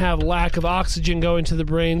like have lack of oxygen going to the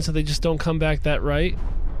brain, so they just don't come back that right.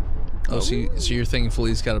 Oh, so you're thinking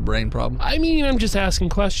Felicia's got a brain problem? I mean, I'm just asking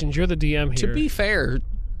questions. You're the DM here. To be fair,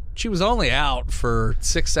 she was only out for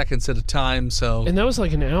 6 seconds at a time, so and that was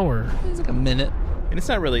like an hour. it's like a minute. And it's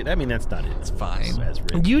not really... I mean, that's not it. It's fine. As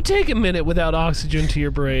written. You take a minute without oxygen to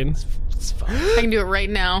your brain. It's fine. I can do it right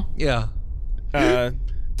now. Yeah.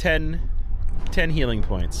 10 healing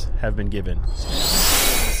points have been given.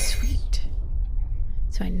 Sweet.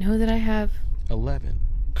 So I know that I have 11.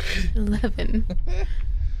 11.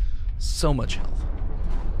 So much health.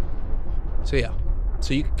 So yeah.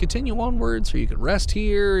 So you can continue onwards, or you can rest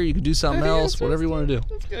here, or you can do something else, whatever you want to do.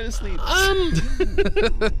 Let's go to sleep.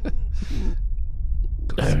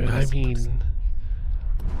 I mean...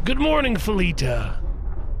 Good morning, Felita.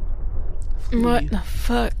 What the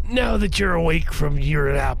fuck? Now that you're awake from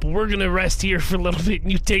your nap, we're gonna rest here for a little bit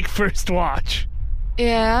and you take first watch.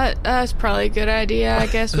 Yeah, that's probably a good idea, I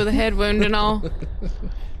guess, with a head wound and all.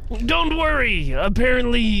 Don't worry.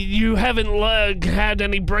 Apparently, you haven't had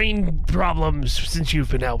any brain problems since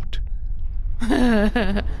you've been out.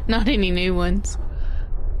 Not any new ones.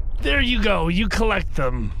 There you go. You collect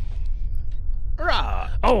them. Rah!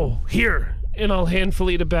 Oh, here. And I'll hand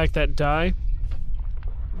Felita back that die.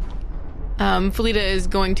 Felita is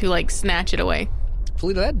going to, like, snatch it away.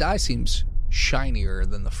 Felita, that die seems shinier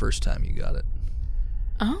than the first time you got it.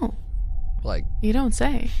 Oh. Like, You don't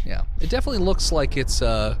say. yeah. It definitely looks like it's,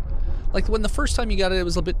 like when the first time you got it, it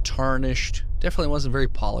was a bit tarnished. Definitely wasn't very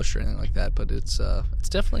polished or anything like that, but it's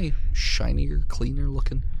definitely shinier, cleaner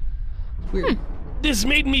looking. Weird. This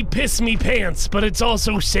made me piss me pants, but it's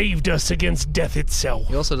also saved us against death itself.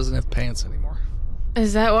 He also doesn't have pants anymore.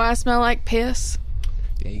 Is that why I smell like piss?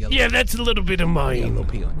 Yeah, you got Yeah, that's a little bit of a mine. little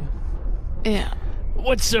pee on you. Yeah.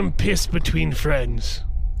 What's some piss between friends?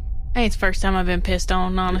 Hey, it's the first time I've been pissed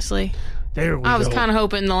on, honestly. There we go. I was kind of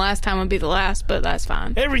hoping the last time would be the last, but that's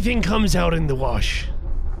fine. Everything comes out in the wash.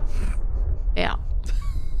 Yeah.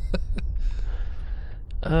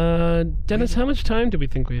 Dennis, how much time do we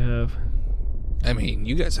think we have? I mean,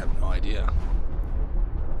 you guys have no idea.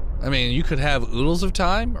 I mean, you could have oodles of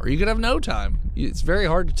time, or you could have no time. It's very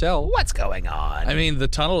hard to tell. What's going on? I mean, the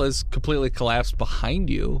tunnel is completely collapsed behind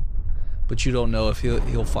you, but you don't know if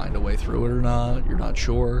he'll find a way through it or not. You're not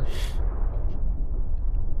sure.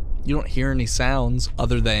 You don't hear any sounds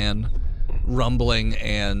other than rumbling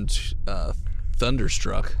and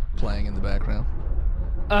Thunderstruck playing in the background.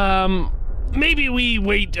 Maybe we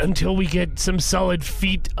wait until we get some solid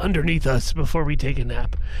feet underneath us before we take a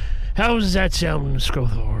nap. How does that sound,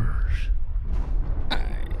 Skrothor?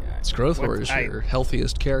 Skrothor is your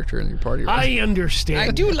healthiest character in your party, right? I understand.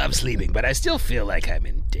 I do love sleeping, but I still feel like I'm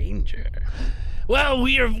in danger. Well,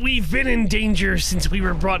 we've been in danger since we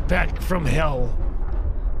were brought back from hell.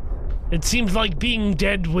 It seems like being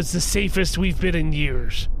dead was the safest we've been in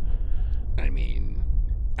years. I mean,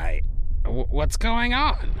 what's going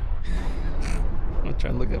on? I'm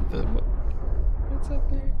trying to look up the... What's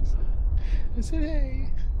up there? I said, hey.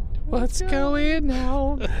 What's going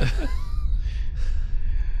on?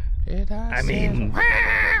 I mean...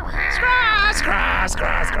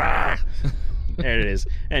 Scraw. There it is.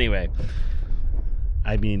 Anyway.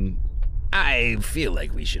 I mean... I feel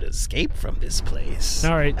like we should escape from this place.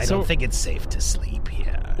 All right, I don't think it's safe to sleep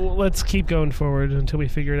here. Well, let's keep going forward until we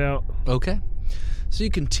figure it out. Okay. So you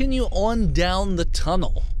continue on down the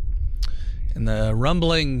tunnel. And the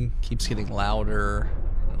rumbling keeps getting louder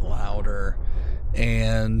and louder.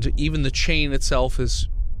 And even the chain itself is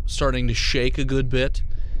starting to shake a good bit.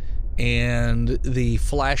 And the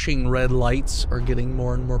flashing red lights are getting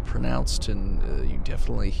more and more pronounced. And you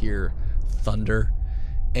definitely hear thunder.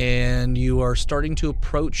 And you are starting to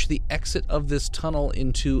approach the exit of this tunnel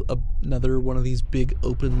into another one of these big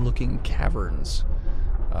open-looking caverns.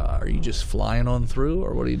 Are you just flying on through,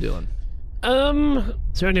 or what are you doing?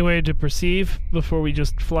 Is there any way to perceive before we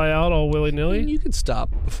just fly out all willy-nilly? You could stop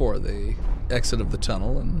before the exit of the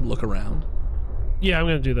tunnel and look around. Yeah, I'm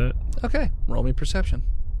going to do that. Okay, roll me perception.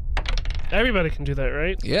 Everybody can do that,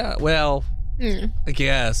 right? Yeah, well, I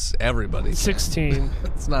guess everybody can. 16.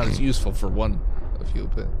 It's not as useful for one of you,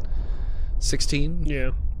 but 16?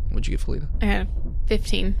 Yeah. What'd you get, Felita? I have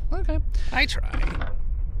 15. Okay. I try.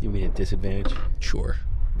 You mean at disadvantage? Sure.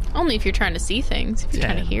 Only if you're trying to see things. If you're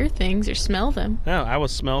trying to hear things or smell them. No, I will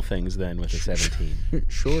smell things then with a 17.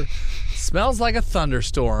 Sure. Smells like a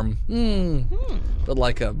thunderstorm. But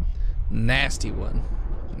like a nasty one.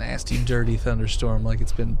 Nasty, dirty thunderstorm. Like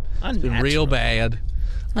it's been real bad.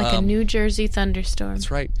 Like a New Jersey thunderstorm.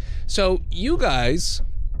 That's right. So you guys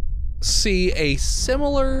see a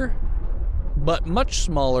similar but much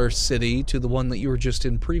smaller city to the one that you were just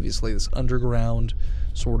in previously. This underground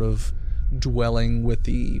sort of dwelling with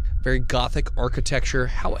the very Gothic architecture.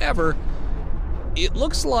 However, it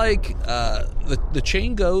looks like the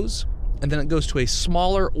chain goes, and then it goes to a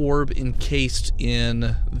smaller orb encased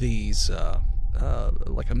in these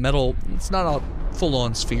like a metal. It's not a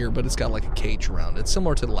full-on sphere, but it's got like a cage around it,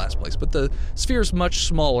 similar to the last place. But the sphere is much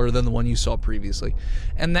smaller than the one you saw previously,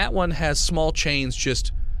 and that one has small chains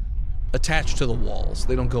just attached to the walls.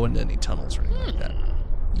 They don't go into any tunnels or anything like that.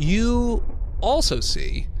 You also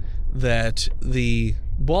see that the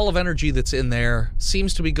ball of energy that's in there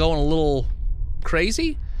seems to be going a little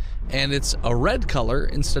crazy, and it's a red color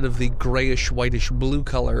instead of the grayish, whitish blue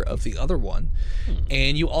color of the other one.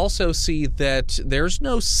 And you also see that there's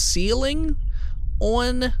no ceiling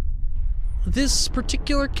on this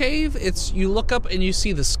particular cave. You look up and you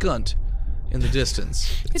see the skunt in the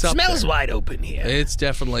distance. It smells wide open here. It's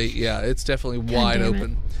definitely wide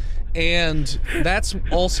open. And that's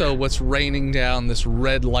also what's raining down this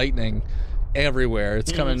red lightning everywhere.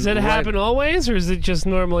 It's coming. Does it happen always, or is it just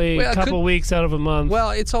normally a couple weeks out of a month?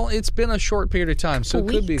 Well, it's been a short period of time, so it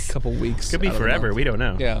could be a couple weeks. Could be forever. We don't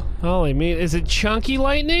know. Yeah. Holy meat! Is it chunky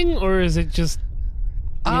lightning, or is it just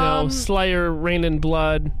Slayer rain and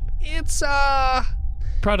blood? It's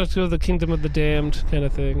product of the kingdom of the damned kind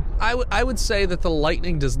of thing. I would say that the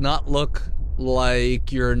lightning does not look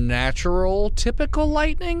like your natural, typical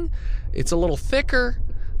lightning. It's a little thicker.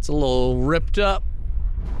 It's a little ripped up.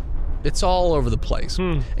 It's all over the place.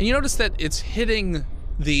 And you notice that it's hitting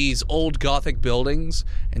these old Gothic buildings,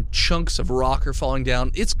 and chunks of rock are falling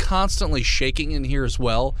down. It's constantly shaking in here as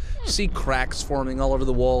well. You see cracks forming all over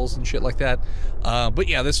the walls and shit like that. But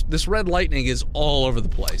yeah, this red lightning is all over the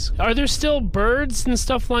place. Are there still birds and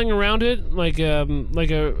stuff flying around it, like a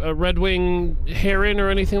red-winged heron or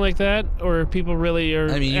anything like that? Or people really are?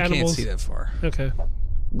 I mean, you animals? can't see that far. Okay.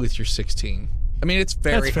 With your 16, I mean, it's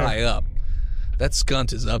very high up. That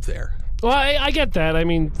skunt is up there. Well, I get that. I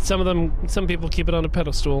mean, some people keep it on a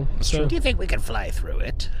pedestal. So. Do you think we can fly through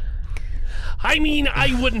it? I mean,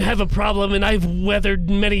 I wouldn't have a problem, and I've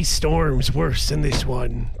weathered many storms worse than this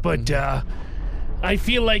one. But I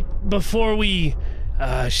feel like before we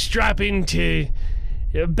strap into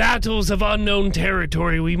battles of unknown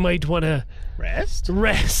territory, we might want to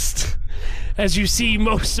rest. As you see,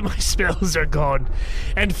 most of my spells are gone,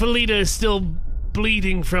 and Felita is still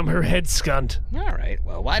bleeding from her head scunt. All right.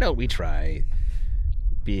 Well, why don't we try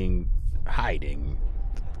hiding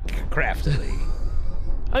craftily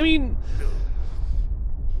I mean,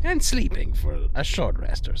 and sleeping for a short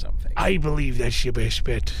rest or something? I believe that's your best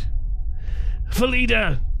bet.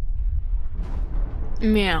 Felida,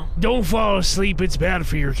 Meow. don't fall asleep. It's bad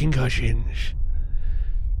for your concussions.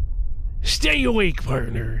 Stay awake,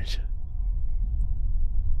 partners.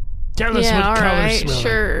 Tell us Yeah, what color alright, smell.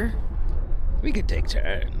 sure. We could take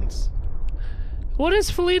turns. What is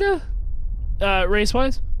Felida?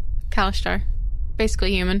 Race-wise? Kalistar.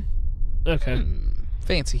 Basically human. Okay.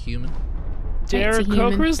 Fancy human. Do Fancy human.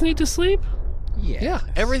 Aarakocras need to sleep? Yeah,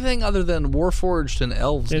 everything other than Warforged and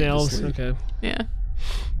elves. And need to elves, sleep. okay. Yeah.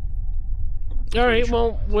 All right.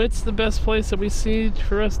 Well, what's the best place that we see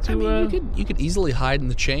for us to? I mean, you could easily hide in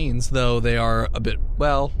the chains, though they are a bit.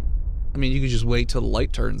 Well, I mean, you could just wait till the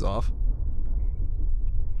light turns off.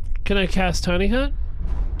 Can I cast Tiny Hut?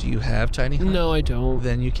 Do you have Tiny Hut? No, I don't.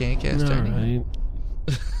 Then you can't cast All Tiny Hut.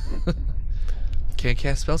 right. Can't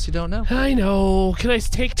cast spells you don't know. I know. Can I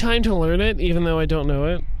take time to learn it, even though I don't know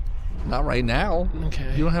it? Not right now.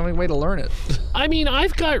 Okay. You don't have any way to learn it. I mean,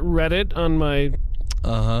 I've got Reddit on my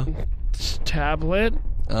Uh-huh. tablet.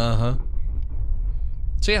 Uh-huh.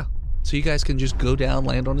 So yeah. So you guys can just go down,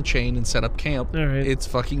 land on a chain, and set up camp. All right. It's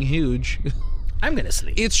fucking huge. I'm gonna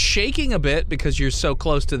sleep. It's shaking a bit because you're so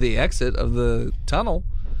close to the exit of the tunnel.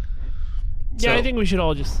 Yeah, So- I think we should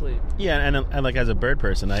all just sleep. Yeah, and like as a bird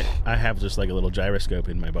person, I have just like a little gyroscope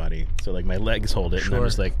in my body, so like my legs hold it, and I'm Sure.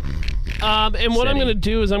 just like, And what I'm Steady. going to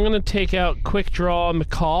do is I'm going to take out Quick Draw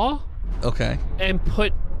Macaw Okay. and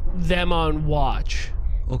put them on watch.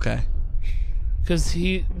 Okay. Because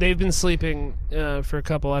they've been sleeping for a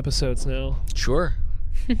couple episodes now. Sure.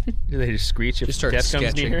 do they just screech if Just start death comes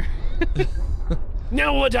sketching. near?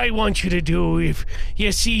 Now, what I want you to do, if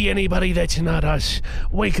you see anybody that's not us,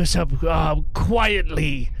 wake us up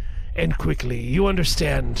quietly and quickly. You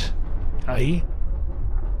understand? Aye?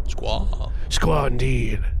 Squaw. Squaw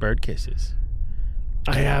indeed. Bird kisses.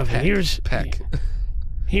 I have. Peck. Peck.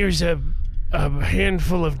 Here's a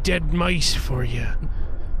handful of dead mice for you.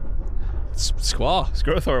 Squaw.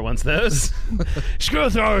 Skrothor wants those.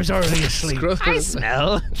 Skrothor's already asleep. I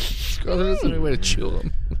smell. Squaw doesn't have any way to chew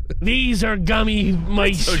them. These are gummy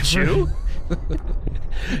mice. So chew?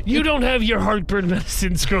 You don't have your heartburn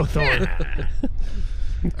medicine, Skrothor.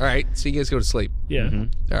 All right. So you guys go to sleep. Yeah.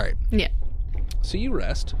 All right. Yeah. So you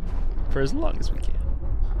rest. For as long as we can.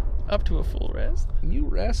 Up to a full rest. You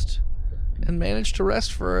rest and manage to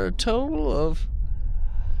rest for a total of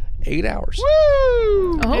 8 hours.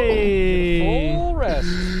 Oh. Hey. Full rest.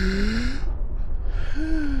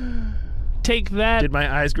 Take that, Did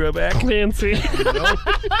my eyes grow back? Clancy.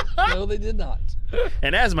 No, they did not.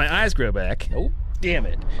 And as my eyes grow back, Nope. damn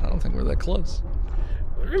it. I don't think we're that close.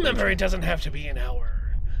 Remember, it doesn't have to be an hour.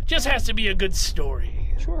 Just has to be a good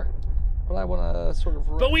story. Sure. But I want to sort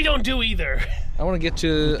of. But we don't do either. I want to get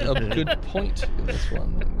to a good point in this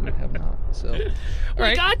one. And we have not. So.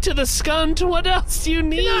 We got to the skunt. What else do you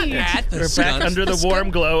need? We're back under the warm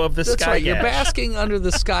glow of the That's sky right. You're gash. basking under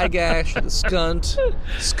the sky gash, the skunt,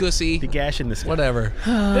 scussy, The gash in the sky. whatever.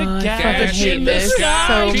 The gash hate in the this sky.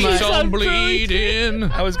 so Keeps much. on bleeding.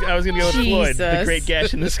 I was gonna go with Floyd. The Jesus. great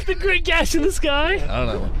gash in the sky. The great gash in the sky. I don't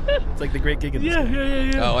know. It's like the great gig in the Yeah,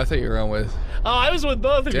 sky. yeah. Oh, I thought you were on with. Oh, I was with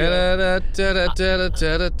both of you.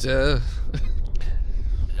 Da-da-da-da-da-da-da.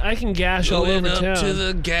 I can gash all Going over up town. to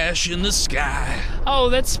the gash in the sky. Oh,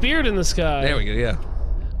 that's Spirit in the Sky. There we go. Yeah.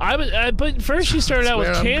 But first you started out with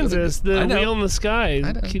Swear I'm Kansas, gonna- I the know. Wheel in the Sky.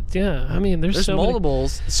 I know. Yeah, I mean, there's There's so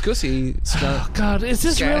multiples. Scussy many. stuff. Oh, God, is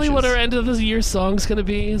this really what Gashes. our end of the year song's gonna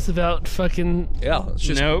be? It's about fucking. Yeah. Let's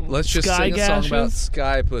just, Nope. let's just Sky sing a song about gashes?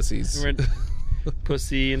 sky pussies. We're-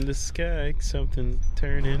 Pussy in the sky, something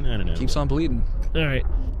turning. I don't know. Keeps on bleeding. All right,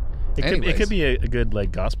 It Anyways. could be a good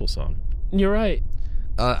like gospel song. you're right.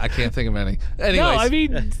 I can't think of any. Anyways. No, I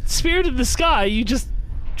mean, Spirit in the Sky. You just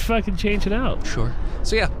fucking change it out. Sure.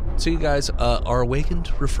 So yeah, so you guys are awakened,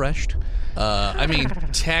 refreshed. I mean,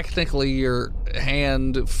 technically your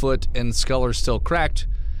hand, foot, and skull are still cracked,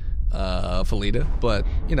 Felida, but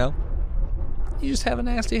you know, you just have a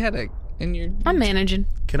nasty headache, and you're. I'm managing.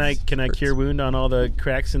 Can I cure wound on all the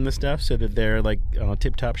cracks in the stuff so that they're like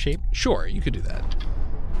tip top shape? Sure, you could do that.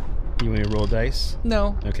 You want me to roll dice?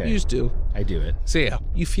 No, Okay. you just do. I do it. So yeah,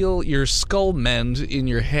 you feel your skull mend in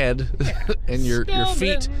your head, and your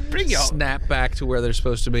feet snap back to where they're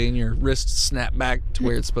supposed to be, and your wrists snap back to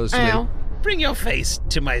where it's supposed to Ow. Bring your face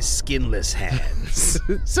to my skinless hands,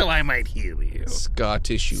 so I might heal you. be. Scar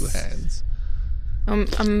tissue hands.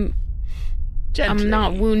 I'm Gently.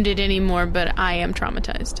 not wounded anymore, but I am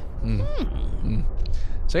traumatized.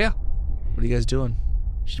 So yeah, what are you guys doing?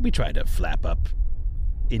 Should we try to flap up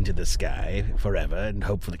into the sky forever and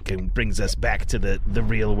hopefully it brings us back to the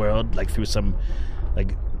real world, like through some,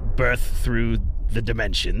 like, birth through the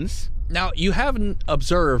dimensions? Now, you haven't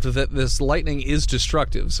observed that this lightning is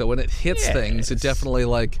destructive, so when it hits things, it definitely,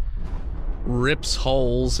 like, rips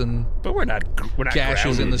holes and but we're not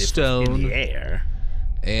gashes in the stone. In the air.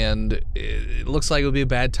 And it looks like it would be a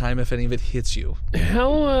bad time if any of it hits you.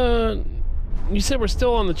 How, you said we're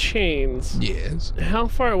still on the chains. Yes. How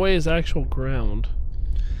far away is actual ground?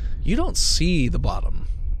 You don't see the bottom.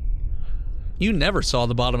 You never saw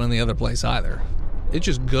the bottom in the other place either. It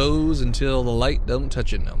just goes until the light don't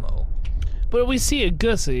touch it no more. But we see a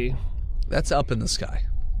Gussie. That's up in the sky.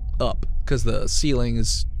 Up, because the ceiling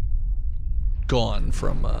is gone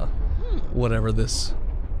from whatever this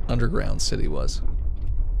underground city was.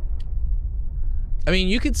 I mean,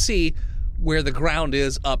 you could see where the ground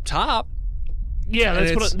is up top. Yeah,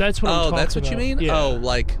 that's what I'm talking about. Oh, that's what you mean? Yeah. Oh,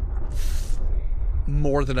 like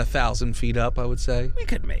more than 1,000 feet up, I would say. We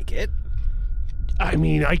could make it. I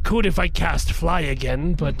mean, I could if I cast fly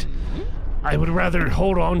again, but I would rather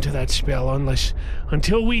hold on to that spell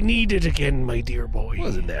until we need it again, my dear boy.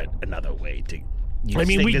 Wasn't there another way to...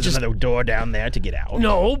 there's another door down there to get out?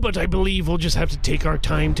 No, but I believe we'll just have to take our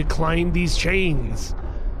time to climb these chains.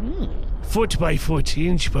 Foot by foot,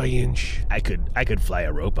 inch by inch. I could fly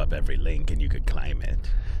a rope up every link and you could climb it.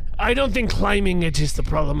 I don't think climbing it is the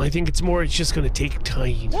problem. I think it's just going to take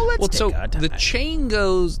time. Well, let's take our time.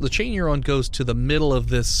 The chain you're on goes to the middle of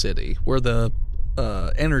this city where the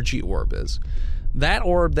energy orb is. That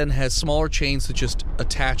orb then has smaller chains that just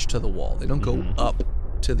attach to the wall. They don't go up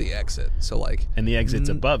to the exit. So like, and the exit's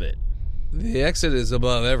above it. The exit is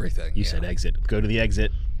above everything. You said exit. Go to the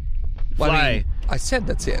exit. Fly. Well, I mean, I said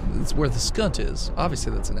that's it. It's where the skunt is.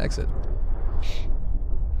 Obviously, that's an exit.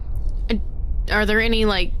 Are there any,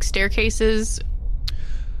 like, staircases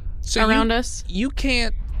around us? You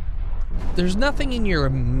can't... There's nothing in your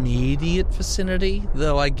immediate vicinity,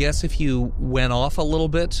 though I guess if you went off a little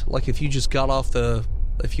bit, like if you just got off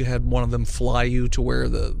if you had one of them fly you to where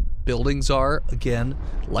the buildings are, again,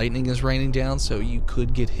 lightning is raining down, so you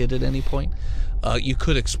could get hit at any point. You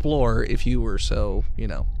could explore if you were so,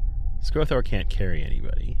 Skrothor can't carry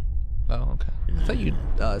anybody. Oh, okay. I thought you...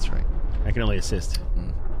 that's right. I can only assist.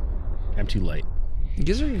 I'm too light.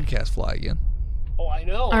 Gizzard can cast fly again. Oh, I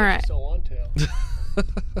know. All I right. just don't want to.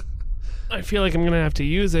 I feel like I'm going to have to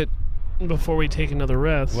use it before we take another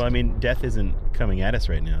rest. Well, I mean, death isn't coming at us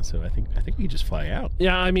right now, so I think we could just fly out.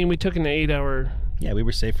 Yeah, I mean, we took an 8-hour Yeah, we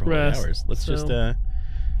were safe for 100 hours. Let's just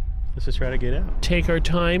try to get out. Take our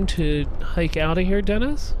time to hike out of here,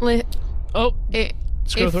 Dennis.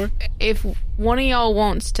 Skrothor? If one of y'all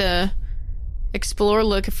wants to explore,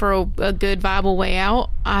 look for a good viable way out,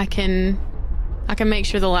 I can make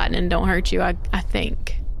sure the lightning don't hurt you. I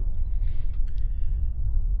think.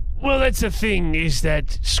 Well, that's the thing, is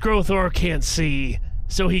that Skrothor can't see,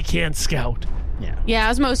 so he can't scout. Yeah, I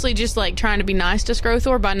was mostly just like trying to be nice to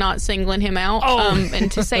Skrothor by not singling him out,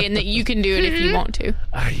 and to saying that you can do it if you want to.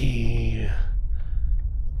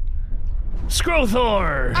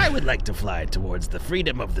 Skrothor! I would like to fly towards the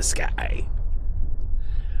freedom of the sky.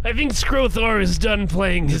 I think Skrothor is done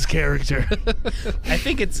playing his character. I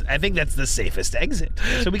think that's the safest exit.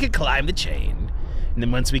 So we could climb the chain, and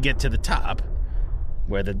then once we get to the top,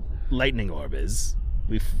 where the lightning orb is,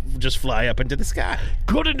 we just fly up into the sky.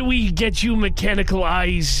 Couldn't we get you mechanical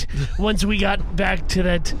eyes once we got back to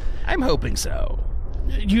that? I'm hoping so.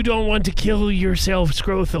 You don't want to kill yourself,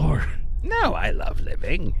 Skrothor. No, I love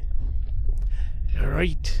living. All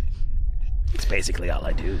right. It's basically all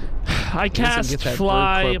I do. I cast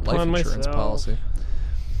fly upon myself. Policy.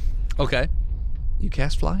 Okay. You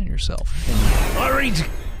cast fly on yourself. All right,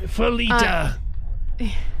 Felita.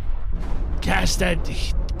 Cast that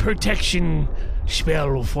protection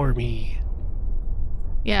spell for me.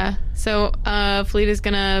 Yeah. So, Felita's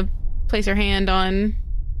gonna place her hand on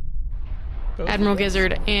Admiral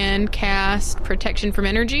Gizzard and cast protection from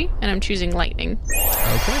energy, and I'm choosing lightning.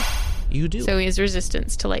 Okay. You do. So he has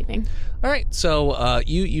resistance to lightning. All right, so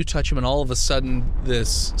you touch him, and all of a sudden,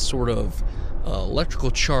 this sort of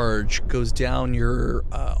electrical charge goes down your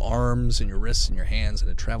arms and your wrists and your hands,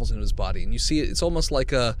 and it travels into his body. And you see it's almost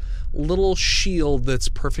like a little shield that's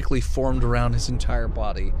perfectly formed around his entire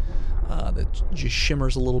body that just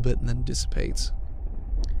shimmers a little bit and then dissipates.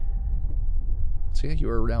 So yeah, you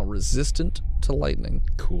are now resistant to lightning.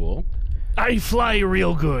 Cool. I fly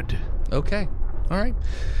real good. Okay, all right.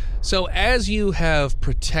 So as you have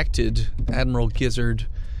protected Admiral Gizzard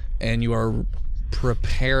and you are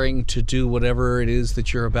preparing to do whatever it is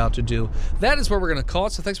that you're about to do. That is where we're going to call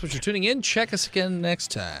it. So thanks so much for tuning in. Check us again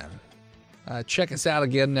next time. Check us out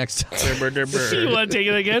again next time. You want to take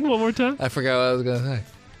it again one more time? I forgot what I was going to say.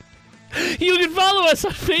 You can follow us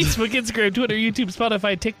on Facebook, Instagram, Twitter, YouTube,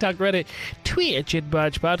 Spotify, TikTok, Reddit, Twitch at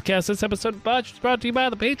Botch Podcast. This episode of Botch is brought to you by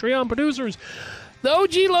the Patreon producers. The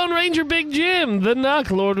OG Lone Ranger Big Jim, The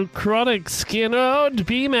Knock, Lord Chronic, Skinner,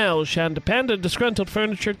 B-Mail, Shanda Panda, Disgruntled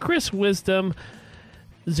Furniture, Chris Wisdom,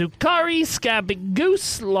 Zukari, Scabby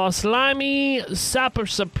Goose, Lost Limey, Sapper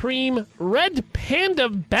Supreme, Red Panda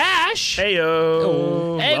Bash,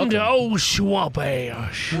 Heyo. and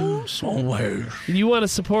Schwabash. You want to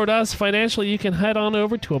support us financially, you can head on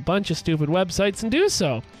over to a bunch of stupid websites and do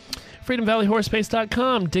so.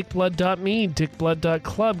 FreedomValleyHorseBase.com, DickBlood.me,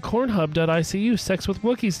 DickBlood.club, Cornhub.icu,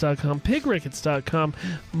 SexWithWookies.com, PigRickets.com,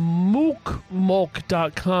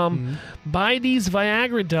 MookMolk.com,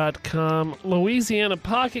 BuyTheseViagra.com,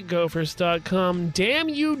 LouisianaPocketGophers.com,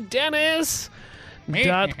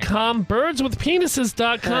 DamnYouDennis.com,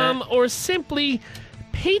 BirdsWithPenises.com, or simply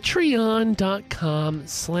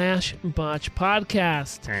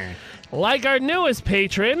Patreon.com/BotchPodcast. Like our newest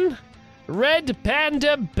patron, Red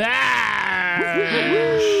Panda Bash.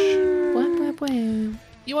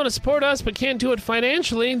 You want to support us but can't do it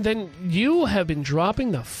financially, then you have been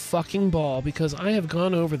dropping the fucking ball, because I have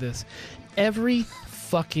gone over this every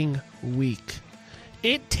fucking week.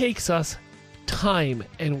 It takes us time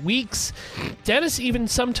and weeks. Dennis even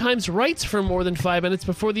sometimes writes for more than 5 minutes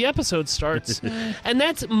before the episode starts. And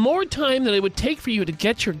that's more time than it would take for you to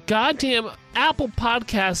get your goddamn Apple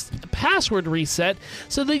Podcast password reset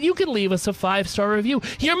so that you can leave us a 5-star review.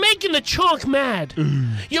 You're making the chonk mad.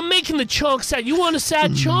 You're making the chonk sad. You want a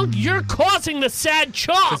sad chonk? You're causing the sad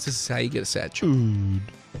chonk. This is how you get a sad chonk.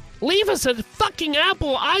 Leave us a fucking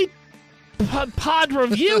Apple iPod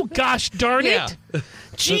review, gosh darn it.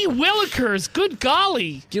 Gee willikers, good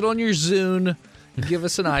golly. Get on your Zune and give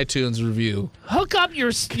us an iTunes review. Hook up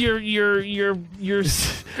your Go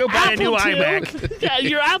buy Apple a new II. iMac. Yeah,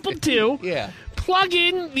 your Apple II. Yeah. Plug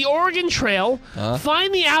in the Oregon Trail,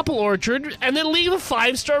 find the apple orchard, and then leave a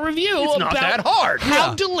 5-star review It's about not that hard.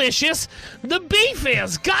 how delicious the beef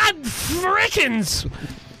is. God frickins.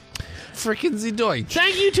 Frickin' Deutsch.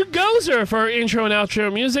 Thank you to Gozer for our intro and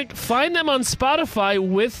outro music. Find them on Spotify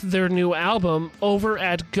with their new album over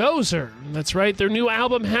at Gozer. That's right, their new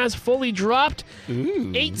album has fully dropped.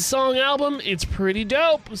 8-song album. It's pretty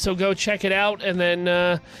dope, so go check it out. And then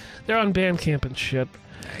they're on Bandcamp and shit.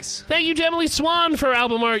 Nice. Thank you to Emily Swan for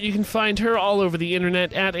album art. You can find her all over the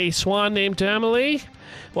internet at a swan named Emily.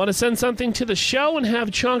 Want to send something to the show and have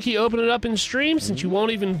Chonky open it up in stream, since you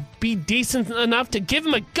won't even be decent enough to give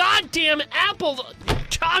him a goddamn Apple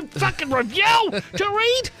fucking review to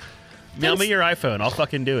read? Mail me your iPhone. I'll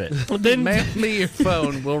fucking do it. Then, Mail me your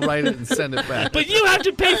phone. We'll write it and send it back. but you have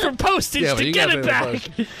to pay for postage Yeah, but to you get gotta it pay back.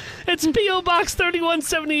 the It's P.O. Box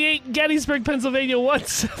 3178, Gettysburg, Pennsylvania, I'm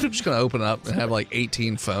just going to open up and have like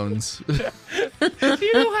 18 phones. You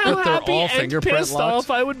know how They're happy all and fingerprint pissed locked?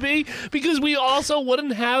 off I would be? Because we also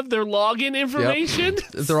wouldn't have their login information.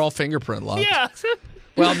 They're all fingerprint locked. Yeah.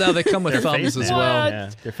 Well, now they come with They're thumbs face as now. well. Yeah,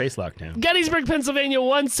 they're face locked now. Gettysburg, Pennsylvania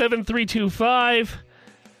 17325.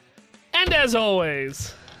 And as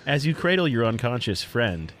always, As you cradle your unconscious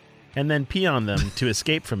friend and then pee on them to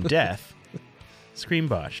escape from death, scream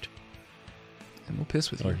botched. And we'll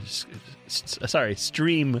piss with you. Or,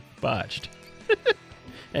 stream botched.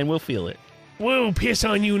 And we'll feel it. we'll piss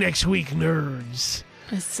on you next week, nerds.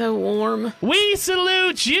 It's so warm. We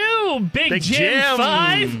salute you, Big Jim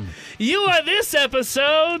 5. You are this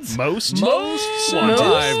episode's Most wanted.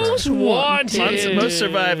 Most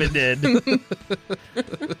surviving did.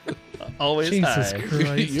 Always Jesus high.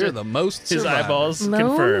 Christ. You're the most His survivor. eyeballs Low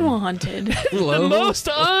confirm. wanted. The most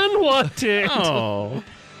unwanted. Oh.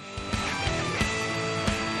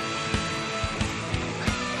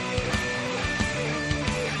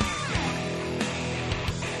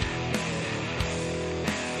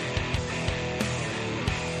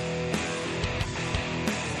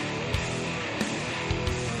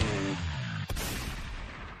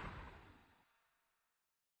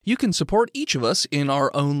 You can support each of us in our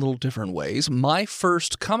own little different ways. My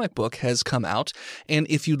first comic book has come out, and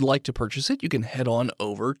if you'd like to purchase it, you can head on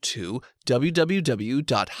over to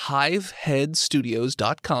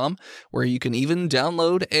www.hiveheadstudios.com, where you can even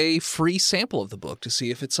download a free sample of the book to see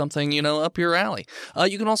if it's something, up your alley.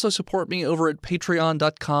 You can also support me over at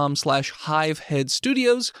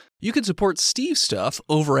patreon.com/hiveheadstudios. You can support Steve's stuff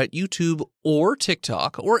over at YouTube or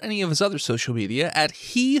TikTok or any of his other social media at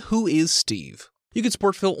He Who Is Steve. You can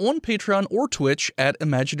support Phil on Patreon or Twitch at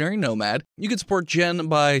Imaginary Nomad. You can support Jen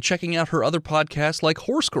by checking out her other podcasts like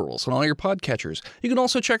Horse Girls on all your podcatchers. You can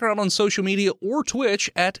also check her out on social media or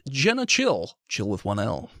Twitch at Jenna Chill with one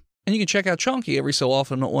L. And you can check out Chonky every so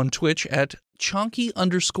often on Twitch at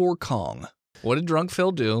Chonky_Kong. What did Drunk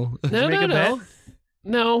Phil do?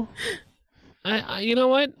 No. I you know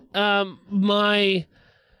what?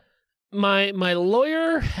 My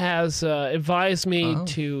lawyer has advised me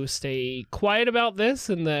to stay quiet about this,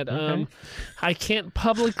 and that I can't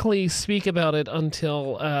publicly speak about it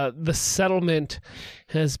until the settlement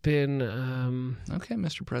has been. Okay,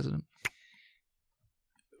 Mr. President.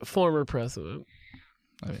 Former president.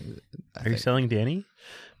 Are you selling Danny?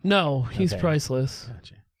 No, he's priceless.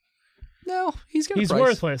 Gotcha. No, he's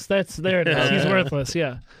worthless. There it is. He's worthless.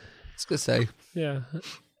 Yeah. I was gonna say. Yeah.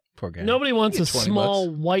 Poor guy. Nobody wants a small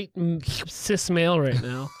white cis male right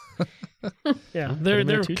now. Yeah,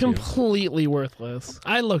 they're completely worthless.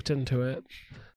 I looked into it.